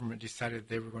U.S. government decided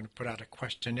they were going to put out a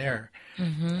questionnaire.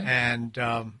 And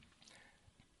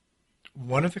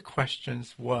one of the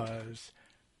questions was,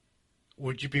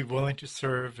 would you be willing to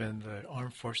serve in the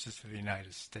armed forces of the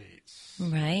United States?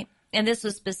 Right. And this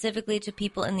was specifically to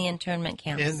people in the internment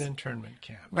camps. In the internment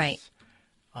camps. Right.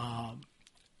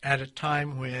 At a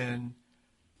time when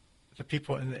the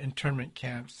people in the internment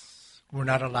camps were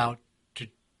not allowed to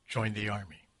join the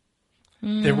Army.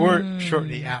 They were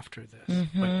shortly after this,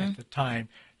 but at the time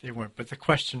they weren't. But the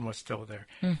question was still there.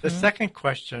 The second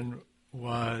question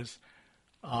was,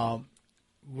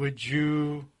 would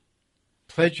you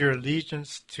pledge your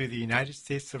allegiance to the United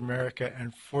States of America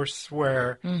and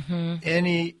forswear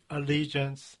any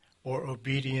allegiance or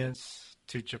obedience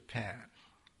to Japan?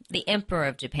 The Emperor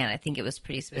of Japan, I think it was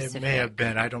pretty specific. It may have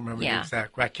been. I don't remember the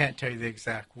exact. I can't tell you the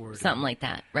exact word. Something like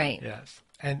that, right? Yes,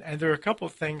 and there are a couple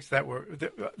of things that were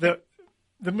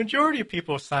the majority of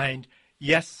people signed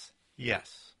yes.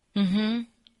 There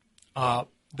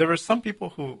were some people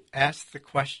who asked the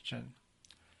question,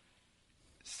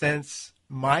 since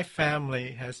my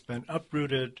family has been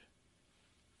uprooted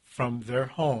from their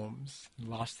homes,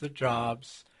 lost their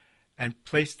jobs, and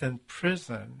placed in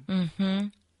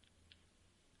prison,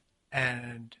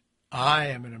 and I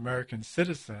am an American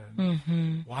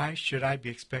citizen, why should I be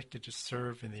expected to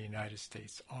serve in the United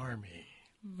States Army?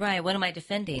 Right. What am I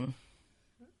defending?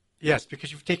 Yes,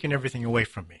 because you've taken everything away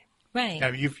from me. Right.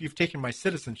 You've taken my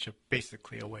citizenship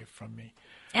basically away from me.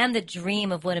 And the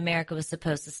dream of what America was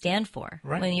supposed to stand for.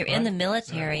 Right. When you're in the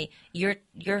military,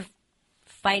 you're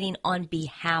fighting on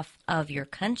behalf of your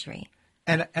country.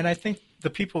 And I think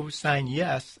the people who signed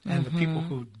yes and the people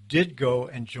who did go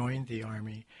and joined the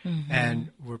Army and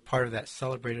were part of that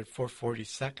celebrated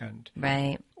 442nd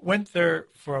right. went there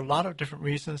for a lot of different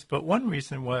reasons, but one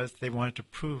reason was they wanted to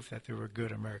prove that they were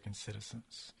good American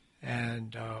citizens.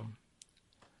 And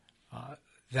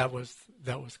that was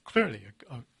clearly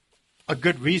a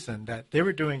good reason that they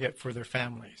were doing it for their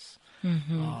families.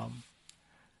 The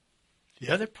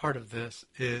other part of this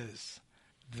is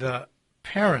the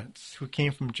parents who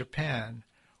came from Japan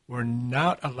were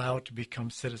not allowed to become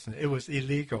citizens. It was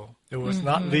illegal. It was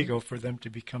not legal for them to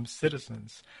become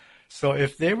citizens. So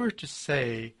if they were to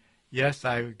say, yes,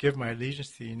 I would give my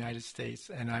allegiance to the United States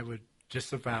and I would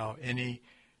disavow any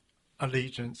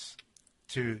allegiance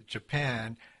to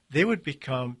Japan, they would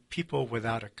become people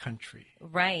without a country.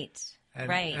 Right.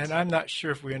 And I'm not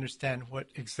sure if we understand what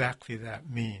exactly that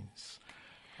means.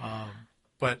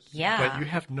 But you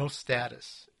have no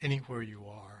status anywhere you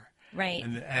are. Right.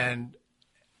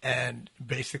 And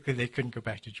basically they couldn't go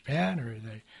back to Japan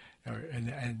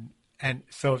and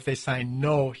so if they sign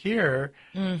no here,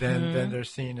 then they're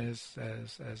seen as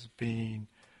being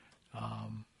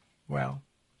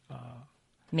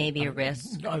maybe a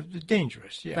risk.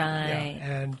 Dangerous, yeah. Right.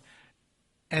 Yeah.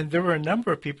 And there were a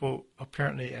number of people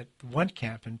apparently at one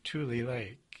camp in Tule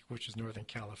Lake, which is Northern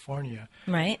California,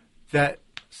 right, that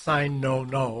signed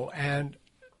no. And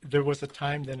there was a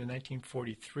time then in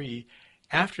 1943,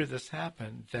 after this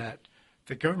happened, that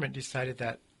the government decided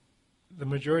that the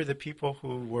majority of the people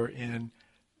who were in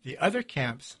the other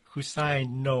camps who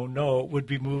signed no would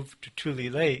be moved to Tule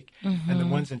Lake, and the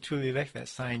ones in Tule Lake that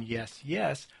signed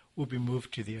yes would be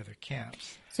moved to the other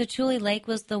camps. So Tule Lake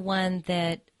was the one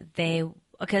that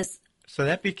so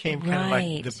that became kind of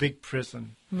like the big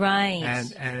prison. Right.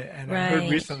 And I heard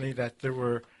recently that there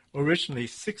were originally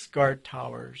 6 guard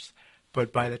towers,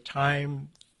 but by the time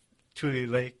Tule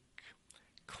Lake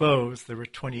closed, there were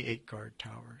 28 guard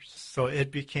towers. So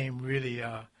it became really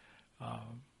a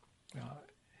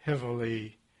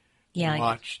heavily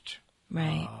watched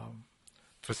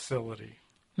facility.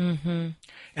 And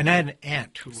I had an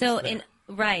aunt who was there.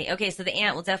 So the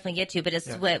aunt we'll definitely get to, but it's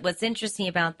what's interesting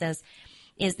about this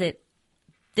is that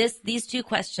these two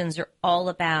questions are all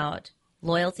about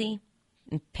loyalty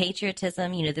and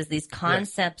patriotism. You know, there's these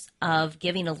concepts of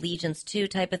giving allegiance to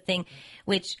type of thing,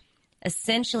 which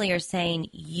essentially are saying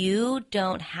you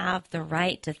don't have the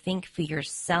right to think for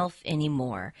yourself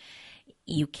anymore.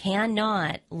 You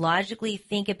cannot logically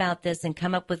think about this and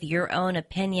come up with your own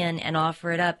opinion and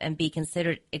offer it up and be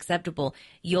considered acceptable.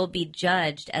 You'll be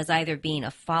judged as either being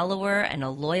a follower and a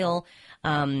loyal,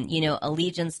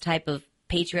 allegiance type of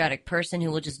patriotic person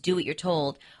who will just do what you're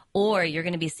told, or you're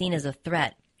going to be seen as a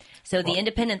threat. So the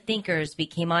independent thinkers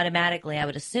became automatically, I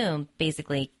would assume,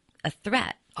 basically a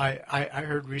threat. I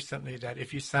heard recently that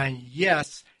if you sign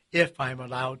yes, if I'm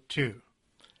allowed to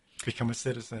become a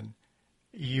citizen,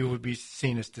 you would be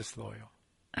seen as disloyal.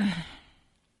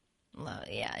 Well,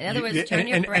 yeah. In other words, turn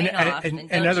your brain off and don't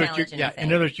challenge anything.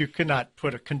 In other words, you could not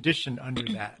put a condition under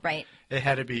that. Right. It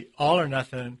had to be all or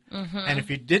nothing. Mm-hmm. And if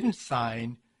you didn't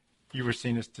sign, you were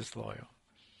seen as disloyal.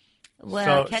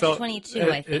 Well, catch-22,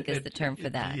 I think, is the term for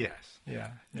that. Yes.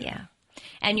 Yeah.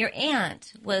 And your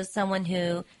aunt was someone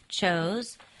who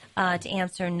chose to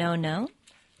answer no?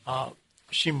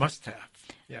 She must have.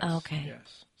 Yes. Okay.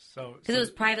 Yes. Because it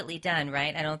was privately done,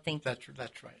 right? I don't think that's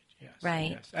right. Yes.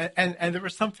 Right. Yes. And there were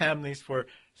some families where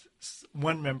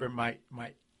one member might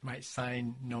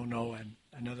sign no, and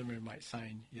another member might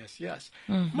sign yes.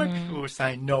 Mm-hmm. Most people would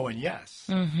sign no and yes.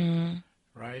 Mm-hmm.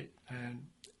 Right. And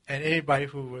anybody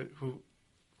who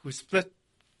split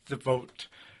the vote,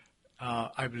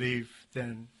 I believe,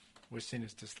 then was seen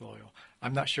as disloyal.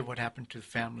 I'm not sure what happened to the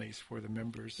families for the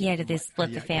members. Yeah, did they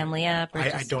split the family up? Or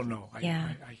I don't know. Yeah.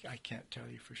 I can't tell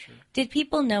you for sure. Did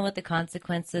people know what the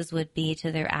consequences would be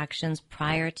to their actions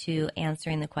prior to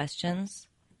answering the questions?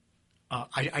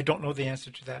 I don't know the answer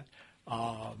to that.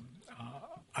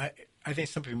 I think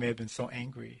some people may have been so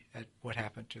angry at what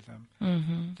happened to them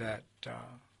that,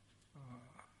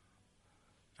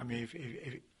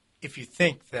 if you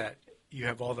think that you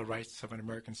have all the rights of an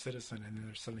American citizen and then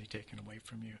they're suddenly taken away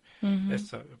from you,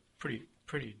 it's a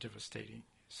pretty devastating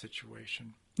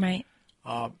situation. Right.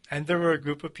 And there were a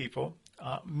group of people,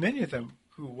 many of them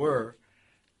who were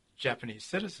Japanese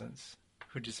citizens,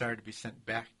 who desired to be sent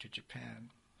back to Japan.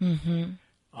 Mm-hmm.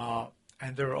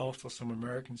 And there were also some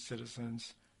American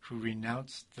citizens who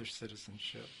renounced their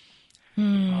citizenship.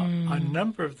 A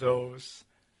number of those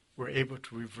were able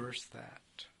to reverse that.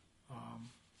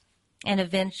 And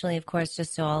eventually, of course,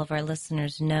 just so all of our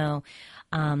listeners know,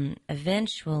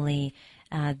 eventually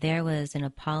there was an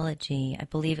apology. I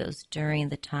believe it was during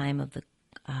the time of the,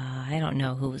 I don't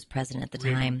know who was president at the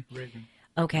time. Reagan.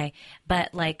 Okay.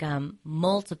 But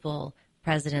multiple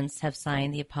presidents have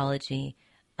signed the apology.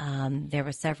 There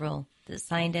were several that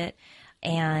signed it.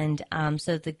 And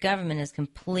so the government has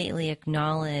completely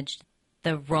acknowledged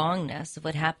the wrongness of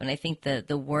what happened. I think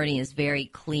the wording is very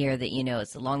clear that,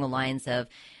 it's along the lines of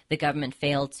the government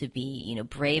failed to be,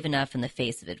 brave enough in the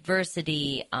face of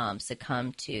adversity,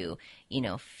 succumb to,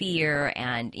 fear.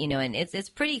 And, and it's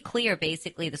pretty clear,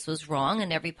 basically, this was wrong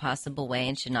in every possible way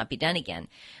and should not be done again,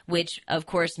 which, of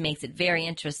course, makes it very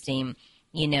interesting,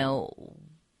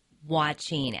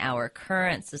 watching our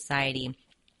current society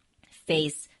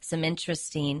face some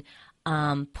interesting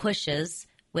pushes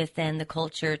within the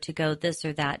culture to go this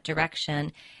or that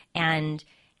direction, and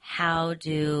how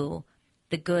do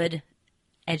the good,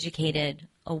 educated,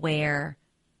 aware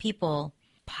people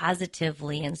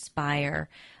positively inspire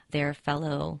their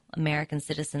fellow American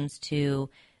citizens to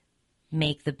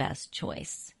make the best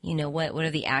choice? What are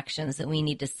the actions that we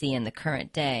need to see in the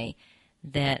current day?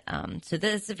 That so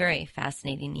this is a very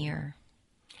fascinating year.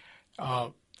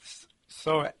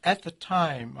 So at the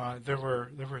time, there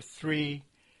were 3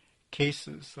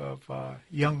 cases of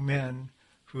young men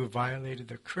who violated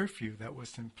the curfew that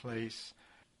was in place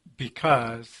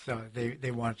because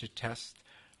they wanted to test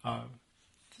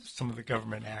some of the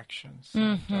government actions.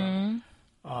 Mm-hmm.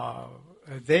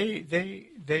 And,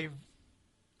 they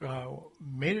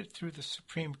made it through the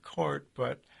Supreme Court,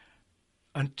 but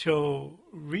until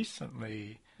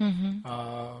recently,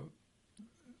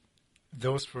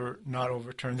 those were not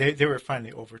overturned. They were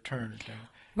finally overturned.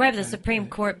 Right, the Supreme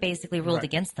Court basically ruled right.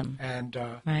 against them. And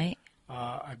right.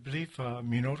 I believe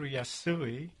Minoru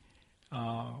Yasui,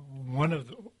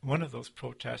 one of those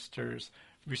protesters,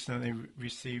 recently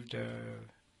received a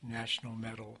national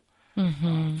medal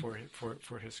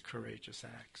for his courageous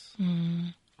acts.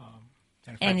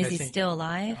 And is he still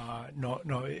alive? No.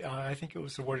 I think it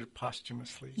was awarded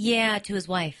posthumously. Yeah, to his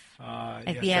wife.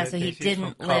 Yes, so he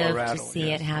didn't live to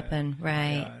see it happen.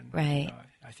 Right, right.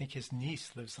 I think his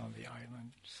niece lives on the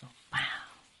island. So.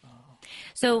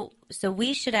 Wow. So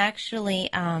we should actually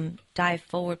dive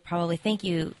forward. Probably. Thank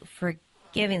you for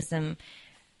giving some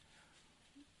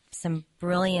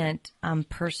brilliant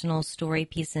personal story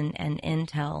piece and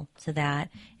intel to that.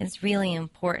 It's really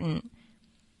important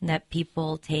that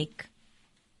people take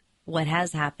what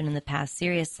has happened in the past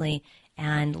seriously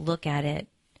and look at it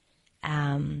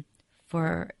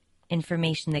for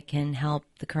information that can help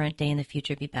the current day and the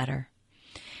future be better.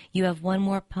 You have one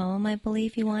more poem, I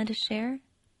believe, you wanted to share?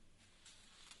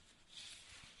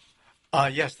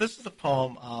 Yes, this is a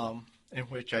poem in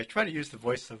which I try to use the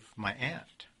voice of my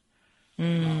aunt.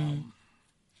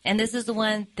 And this is the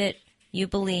one that you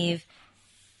believe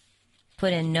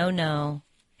put in no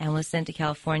and was sent to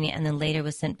California and then later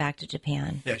was sent back to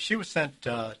Japan. Yeah, she was sent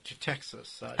to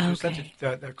Texas. She was sent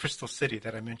to Crystal City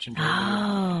that I mentioned earlier.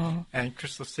 Oh. And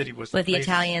Crystal City was with the place,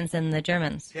 Italians and the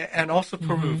Germans. Yeah, and also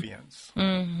Peruvians.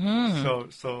 Mm-hmm.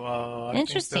 So I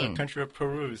think the country of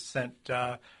Peru sent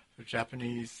the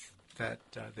Japanese that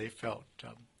they felt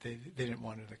they didn't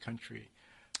want in the country.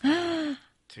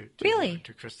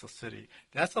 To Crystal City.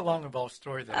 That's a long involved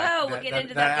story we'll get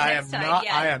into that the next time.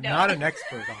 I am not an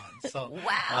expert on. So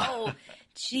wow.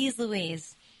 Jeez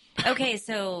Louise. Okay,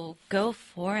 so go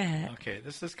for it. Okay,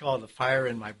 this is called The Fire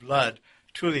in My Blood,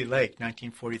 Tule Lake,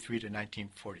 1943 to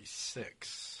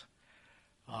 1946.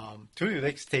 Tule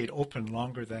Lake stayed open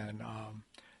longer than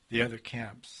the other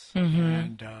camps.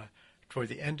 And toward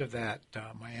the end of that,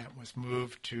 my aunt was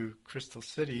moved to Crystal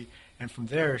City, and from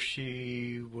there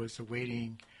she was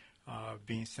awaiting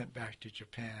being sent back to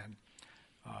Japan.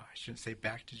 I shouldn't say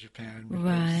back to Japan,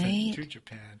 but sent to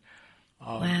Japan.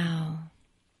 Wow.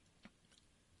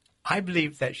 I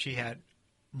believe that she had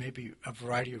maybe a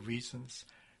variety of reasons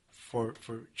for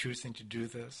choosing to do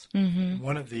this.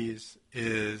 One of these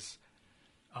is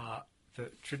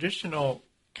the traditional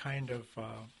kind of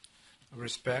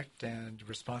respect and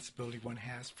responsibility one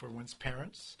has for one's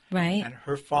parents. Right. And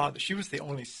her father, she was the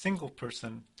only single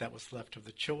person that was left of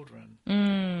the children.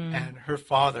 And her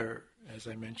father, as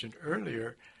I mentioned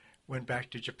earlier, went back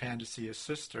to Japan to see his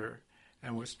sister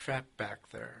and was trapped back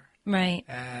there. Right.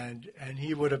 And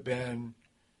he would have been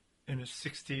in his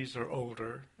 60s or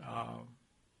older.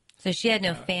 So she had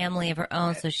no family of her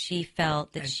own, so she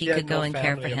felt that she could go and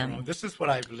care for him. This is what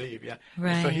I believe, yeah.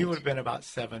 Right. So he would have been about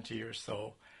 70 or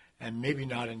so, and maybe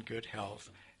not in good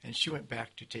health. And she went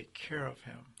back to take care of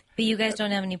him. But you guys don't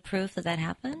have any proof that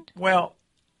happened? Well,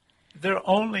 there are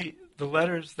only the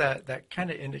letters that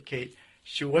kind of indicate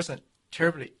she wasn't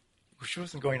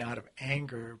going out of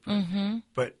anger,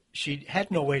 but she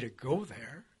had no way to go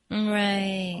there.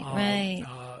 Right.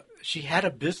 She had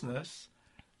a business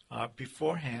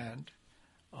beforehand,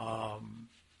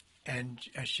 and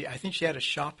I think she had a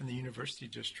shop in the University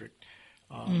District.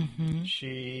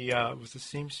 She was a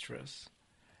seamstress,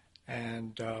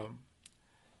 and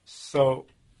so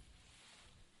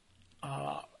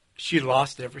she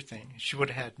lost everything. She would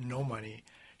have had no money.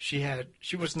 She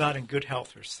was not in good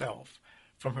health herself.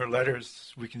 From her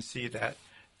letters, we can see that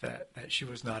she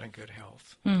was not in good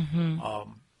health.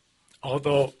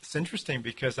 Although it's interesting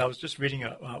because I was just reading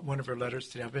one of her letters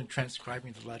today. I've been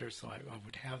transcribing the letters so I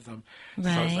would have them, so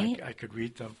I could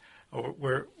read them.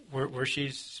 Where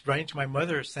she's writing to my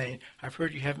mother saying, "I've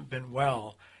heard you haven't been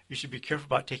well. You should be careful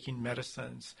about taking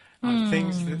medicines.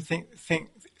 Things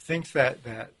that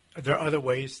there are other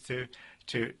ways to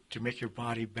make your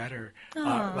body better,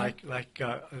 like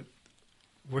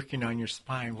working on your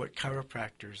spine. What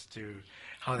chiropractors do,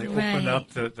 how they open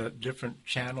up the different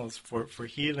channels for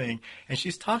healing." And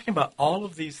she's talking about all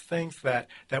of these things that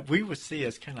we would see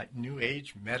as kind of like New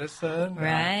Age medicine.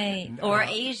 Or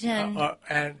Asian.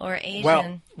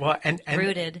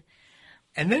 Rooted.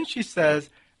 And then she says,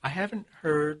 "I haven't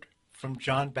heard from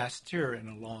John Bastyr in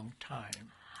a long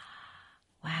time.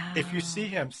 Wow. If you see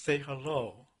him, say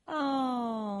hello."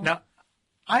 Oh. Now,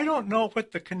 I don't know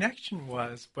what the connection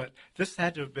was, but this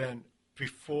had to have been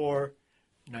before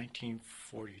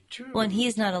 1942. Well, and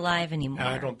he's not alive anymore.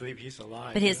 I don't believe he's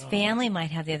alive. But his family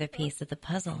might have the other piece of the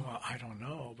puzzle. Well, I don't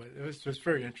know, but it was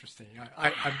very interesting.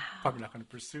 I'm probably not going to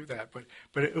pursue that, but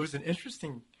it was an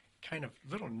interesting kind of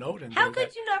little note in there. How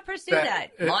could you not pursue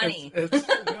that, Lonny?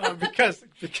 Because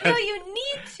no, you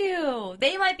need to.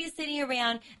 They might be sitting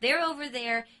around. They're over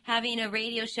there having a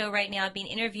radio show right now, being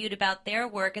interviewed about their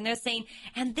work, and they're saying,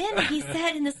 and then he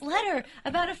said in this letter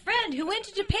about a friend who went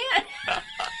to Japan.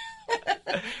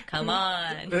 Come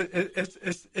on.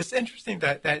 It's interesting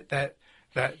that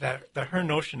her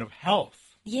notion of health.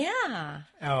 Yeah.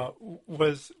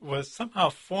 Was somehow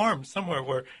formed somewhere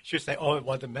where she was saying, "Oh,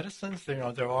 well, the medicines, they're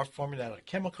all forming out of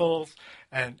chemicals,"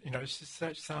 and it just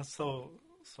sounds so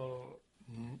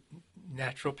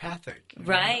naturopathic.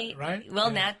 Right. Right.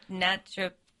 Well,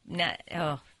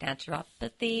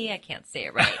 naturopathy. I can't say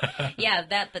it right.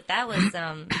 Yeah, but that was.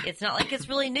 It's not like it's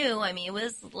really new. I mean, it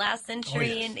was last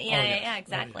century, and yeah,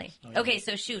 exactly. Oh, yes. Okay,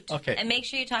 so shoot. Okay. And make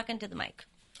sure you're talking to the mic.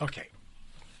 Okay.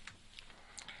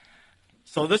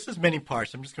 So this is many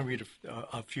parts. I'm just going to read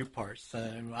a few parts.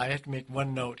 I have to make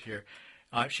one note here.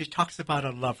 She talks about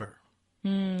a lover.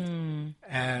 And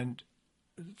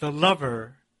the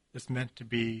lover is meant to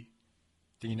be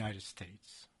the United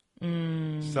States.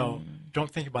 So don't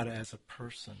think about it as a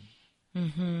person.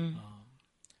 The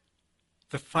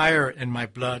fire in my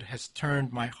blood has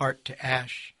turned my heart to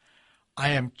ash.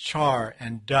 I am char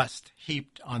and dust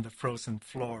heaped on the frozen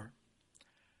floor.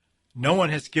 No one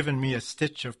has given me a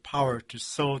stitch of power to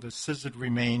sew the scissored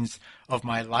remains of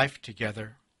my life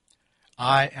together.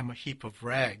 I am a heap of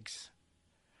rags.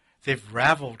 They've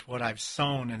raveled what I've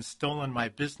sewn and stolen my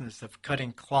business of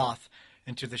cutting cloth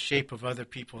into the shape of other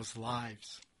people's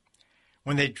lives.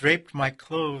 When they draped my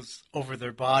clothes over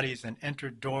their bodies and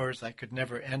entered doors I could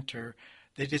never enter,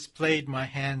 they displayed my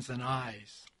hands and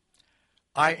eyes.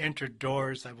 I entered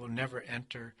doors I will never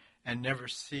enter and never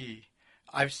see.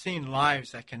 I've seen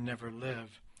lives I can never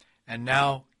live, and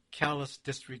now callous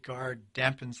disregard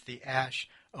dampens the ash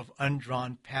of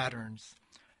undrawn patterns.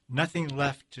 Nothing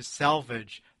left to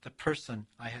salvage the person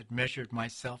I had measured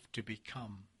myself to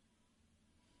become.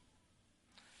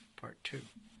 Part 2.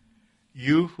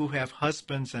 You who have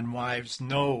husbands and wives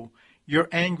know your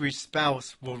angry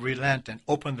spouse will relent and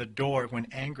open the door when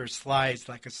anger slides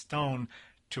like a stone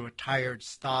to a tired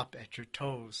stop at your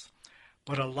toes.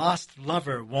 But a lost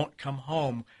lover won't come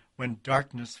home when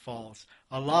darkness falls.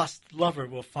 A lost lover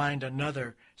will find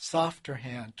another, softer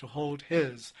hand to hold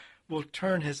his, will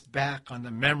turn his back on the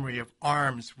memory of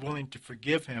arms willing to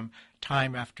forgive him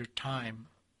time after time.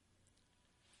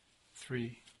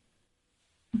 3.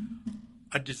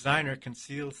 A designer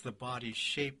conceals the body's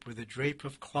shape with a drape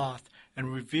of cloth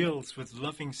and reveals with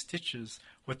loving stitches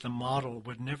what the model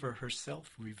would never herself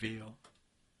reveal.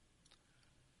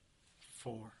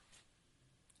 4.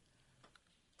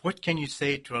 What can you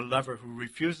say to a lover who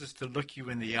refuses to look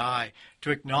you in the eye, to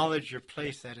acknowledge your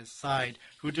place at his side,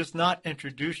 who does not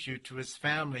introduce you to his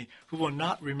family, who will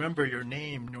not remember your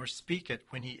name nor speak it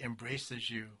when he embraces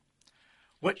you?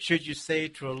 What should you say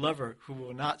to a lover who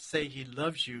will not say he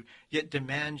loves you, yet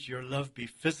demands your love be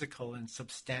physical and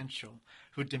substantial,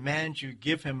 who demands you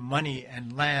give him money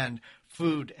and land,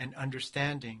 food and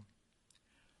understanding?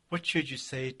 What should you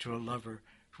say to a lover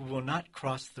who will not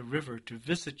cross the river to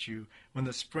visit you when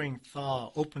the spring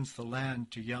thaw opens the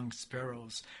land to young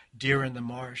sparrows, deer in the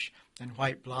marsh, and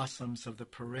white blossoms of the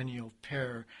perennial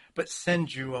pear, but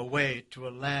sends you away to a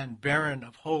land barren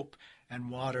of hope and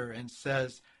water and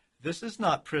says, "This is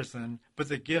not prison, but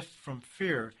the gift from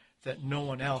fear that no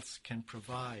one else can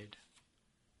provide."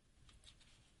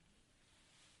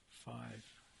 5.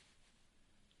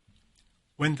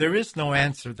 When there is no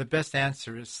answer, the best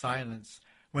answer is silence.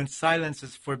 When silence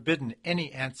is forbidden,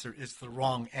 any answer is the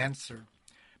wrong answer.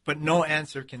 But no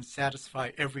answer can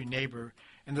satisfy every neighbor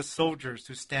and the soldiers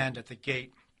who stand at the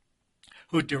gate,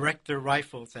 who direct their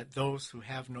rifles at those who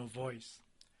have no voice.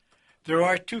 There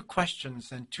are 2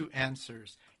 questions and 2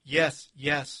 answers. Yes,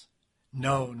 yes,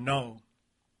 no, no.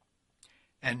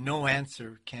 And no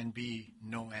answer can be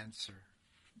no answer.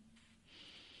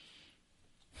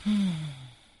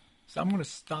 So I'm going to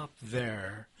stop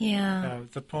there. Yeah.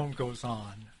 The poem goes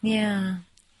on. Yeah.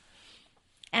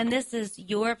 And this is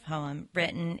your poem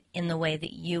written in the way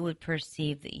that you would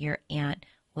perceive that your aunt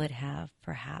would have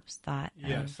perhaps thought.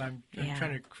 Yes, I'm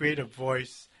trying to create a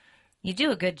voice. You do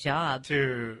a good job.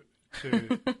 To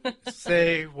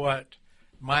say what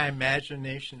my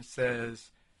imagination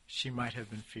says she might have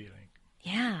been feeling.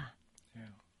 Yeah. Yeah.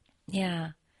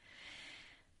 Yeah.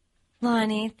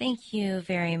 Lonny, thank you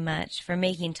very much for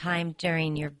making time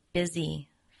during your busy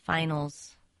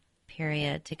finals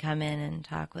period to come in and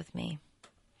talk with me.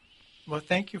 Well,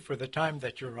 thank you for the time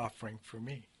that you're offering for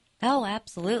me. Oh,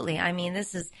 absolutely. I mean,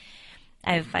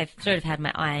 I've sort of had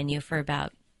my eye on you for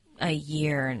about a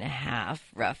year and a half,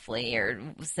 roughly, or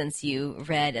since you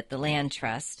read at the Land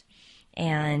Trust.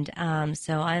 And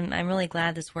so I'm really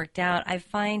glad this worked out. I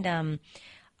find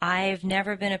I've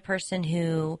never been a person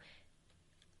who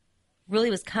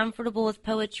really was comfortable with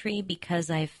poetry because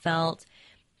I felt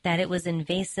that it was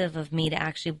invasive of me to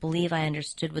actually believe I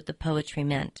understood what the poetry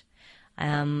meant.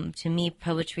 To me,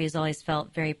 poetry has always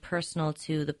felt very personal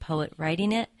to the poet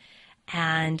writing it,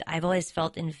 and I've always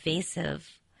felt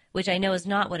invasive, which I know is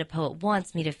not what a poet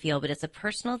wants me to feel, but it's a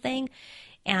personal thing.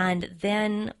 And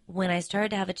then when I started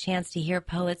to have a chance to hear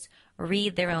poets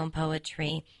read their own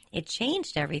poetry, it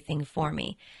changed everything for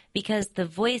me because the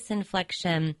voice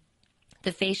inflection,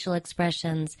 the facial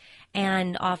expressions,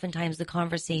 and oftentimes the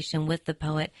conversation with the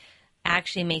poet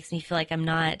actually makes me feel like I'm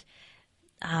not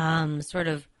sort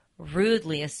of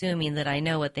rudely assuming that I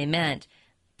know what they meant,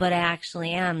 but I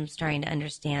actually am starting to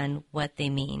understand what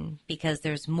they mean because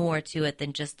there's more to it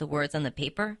than just the words on the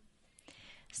paper.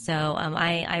 So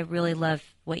I really love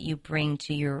what you bring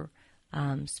to your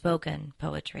spoken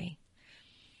poetry.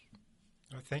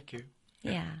 Well, thank you.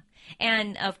 Yeah.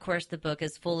 And, of course, the book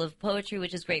is full of poetry,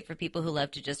 which is great for people who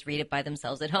love to just read it by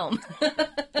themselves at home.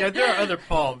 Yeah, there are other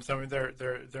poems. I mean,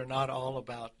 they're not all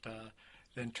about the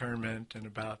internment and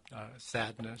about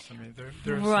sadness. I mean,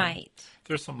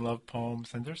 there's some love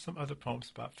poems, and there's some other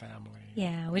poems about family.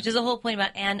 Yeah, which is the whole point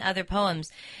about and other poems.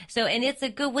 So, and it's a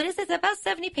good, what is it, about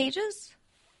 70 pages?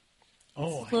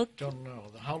 Oh, I don't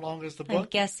know. How long is the book? I'm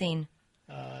guessing.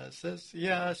 It says,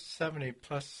 70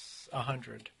 plus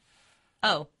 100.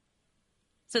 Oh.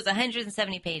 So it's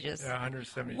 170 pages. Yeah,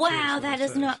 170. Wow, that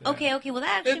is not... Okay, well,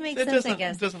 that actually makes sense, I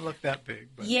guess. It doesn't look that big.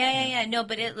 But, yeah. No,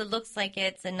 but it looks like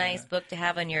it's a nice book to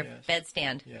have on your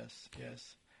bedstand. Yes.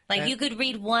 Like, you could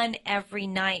read one every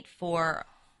night for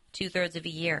 2/3 of a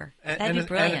year. That'd be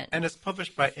brilliant. And it's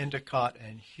published by Endicott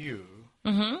and Hugh,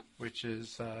 which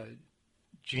is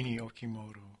Davies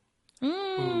Okimoto,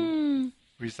 who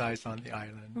resides on the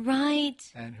island. Right.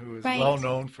 And who is well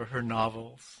known for her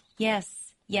novels.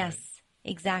 Yes.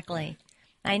 Exactly.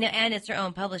 I know, and it's her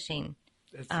own publishing.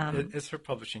 It's her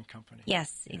publishing company.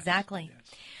 Yes, exactly.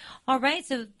 Yes. All right,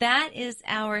 so that is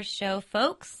our show,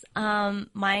 folks.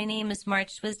 My name is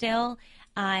March Swisdale.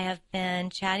 I have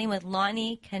been chatting with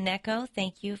Lonny Kaneko.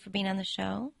 Thank you for being on the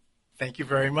show. Thank you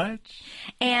very much.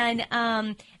 And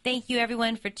thank you,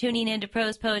 everyone, for tuning in to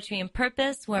Prose, Poetry, and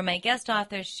Purpose, where my guest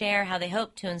authors share how they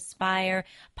hope to inspire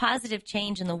positive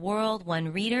change in the world,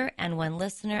 one reader and one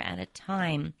listener at a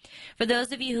time. For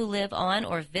those of you who live on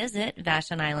or visit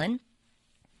Vashon Island,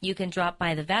 you can drop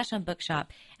by the Vashon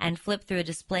Bookshop and flip through a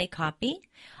display copy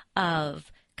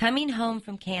of Coming Home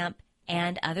from Camp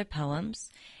and other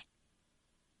poems.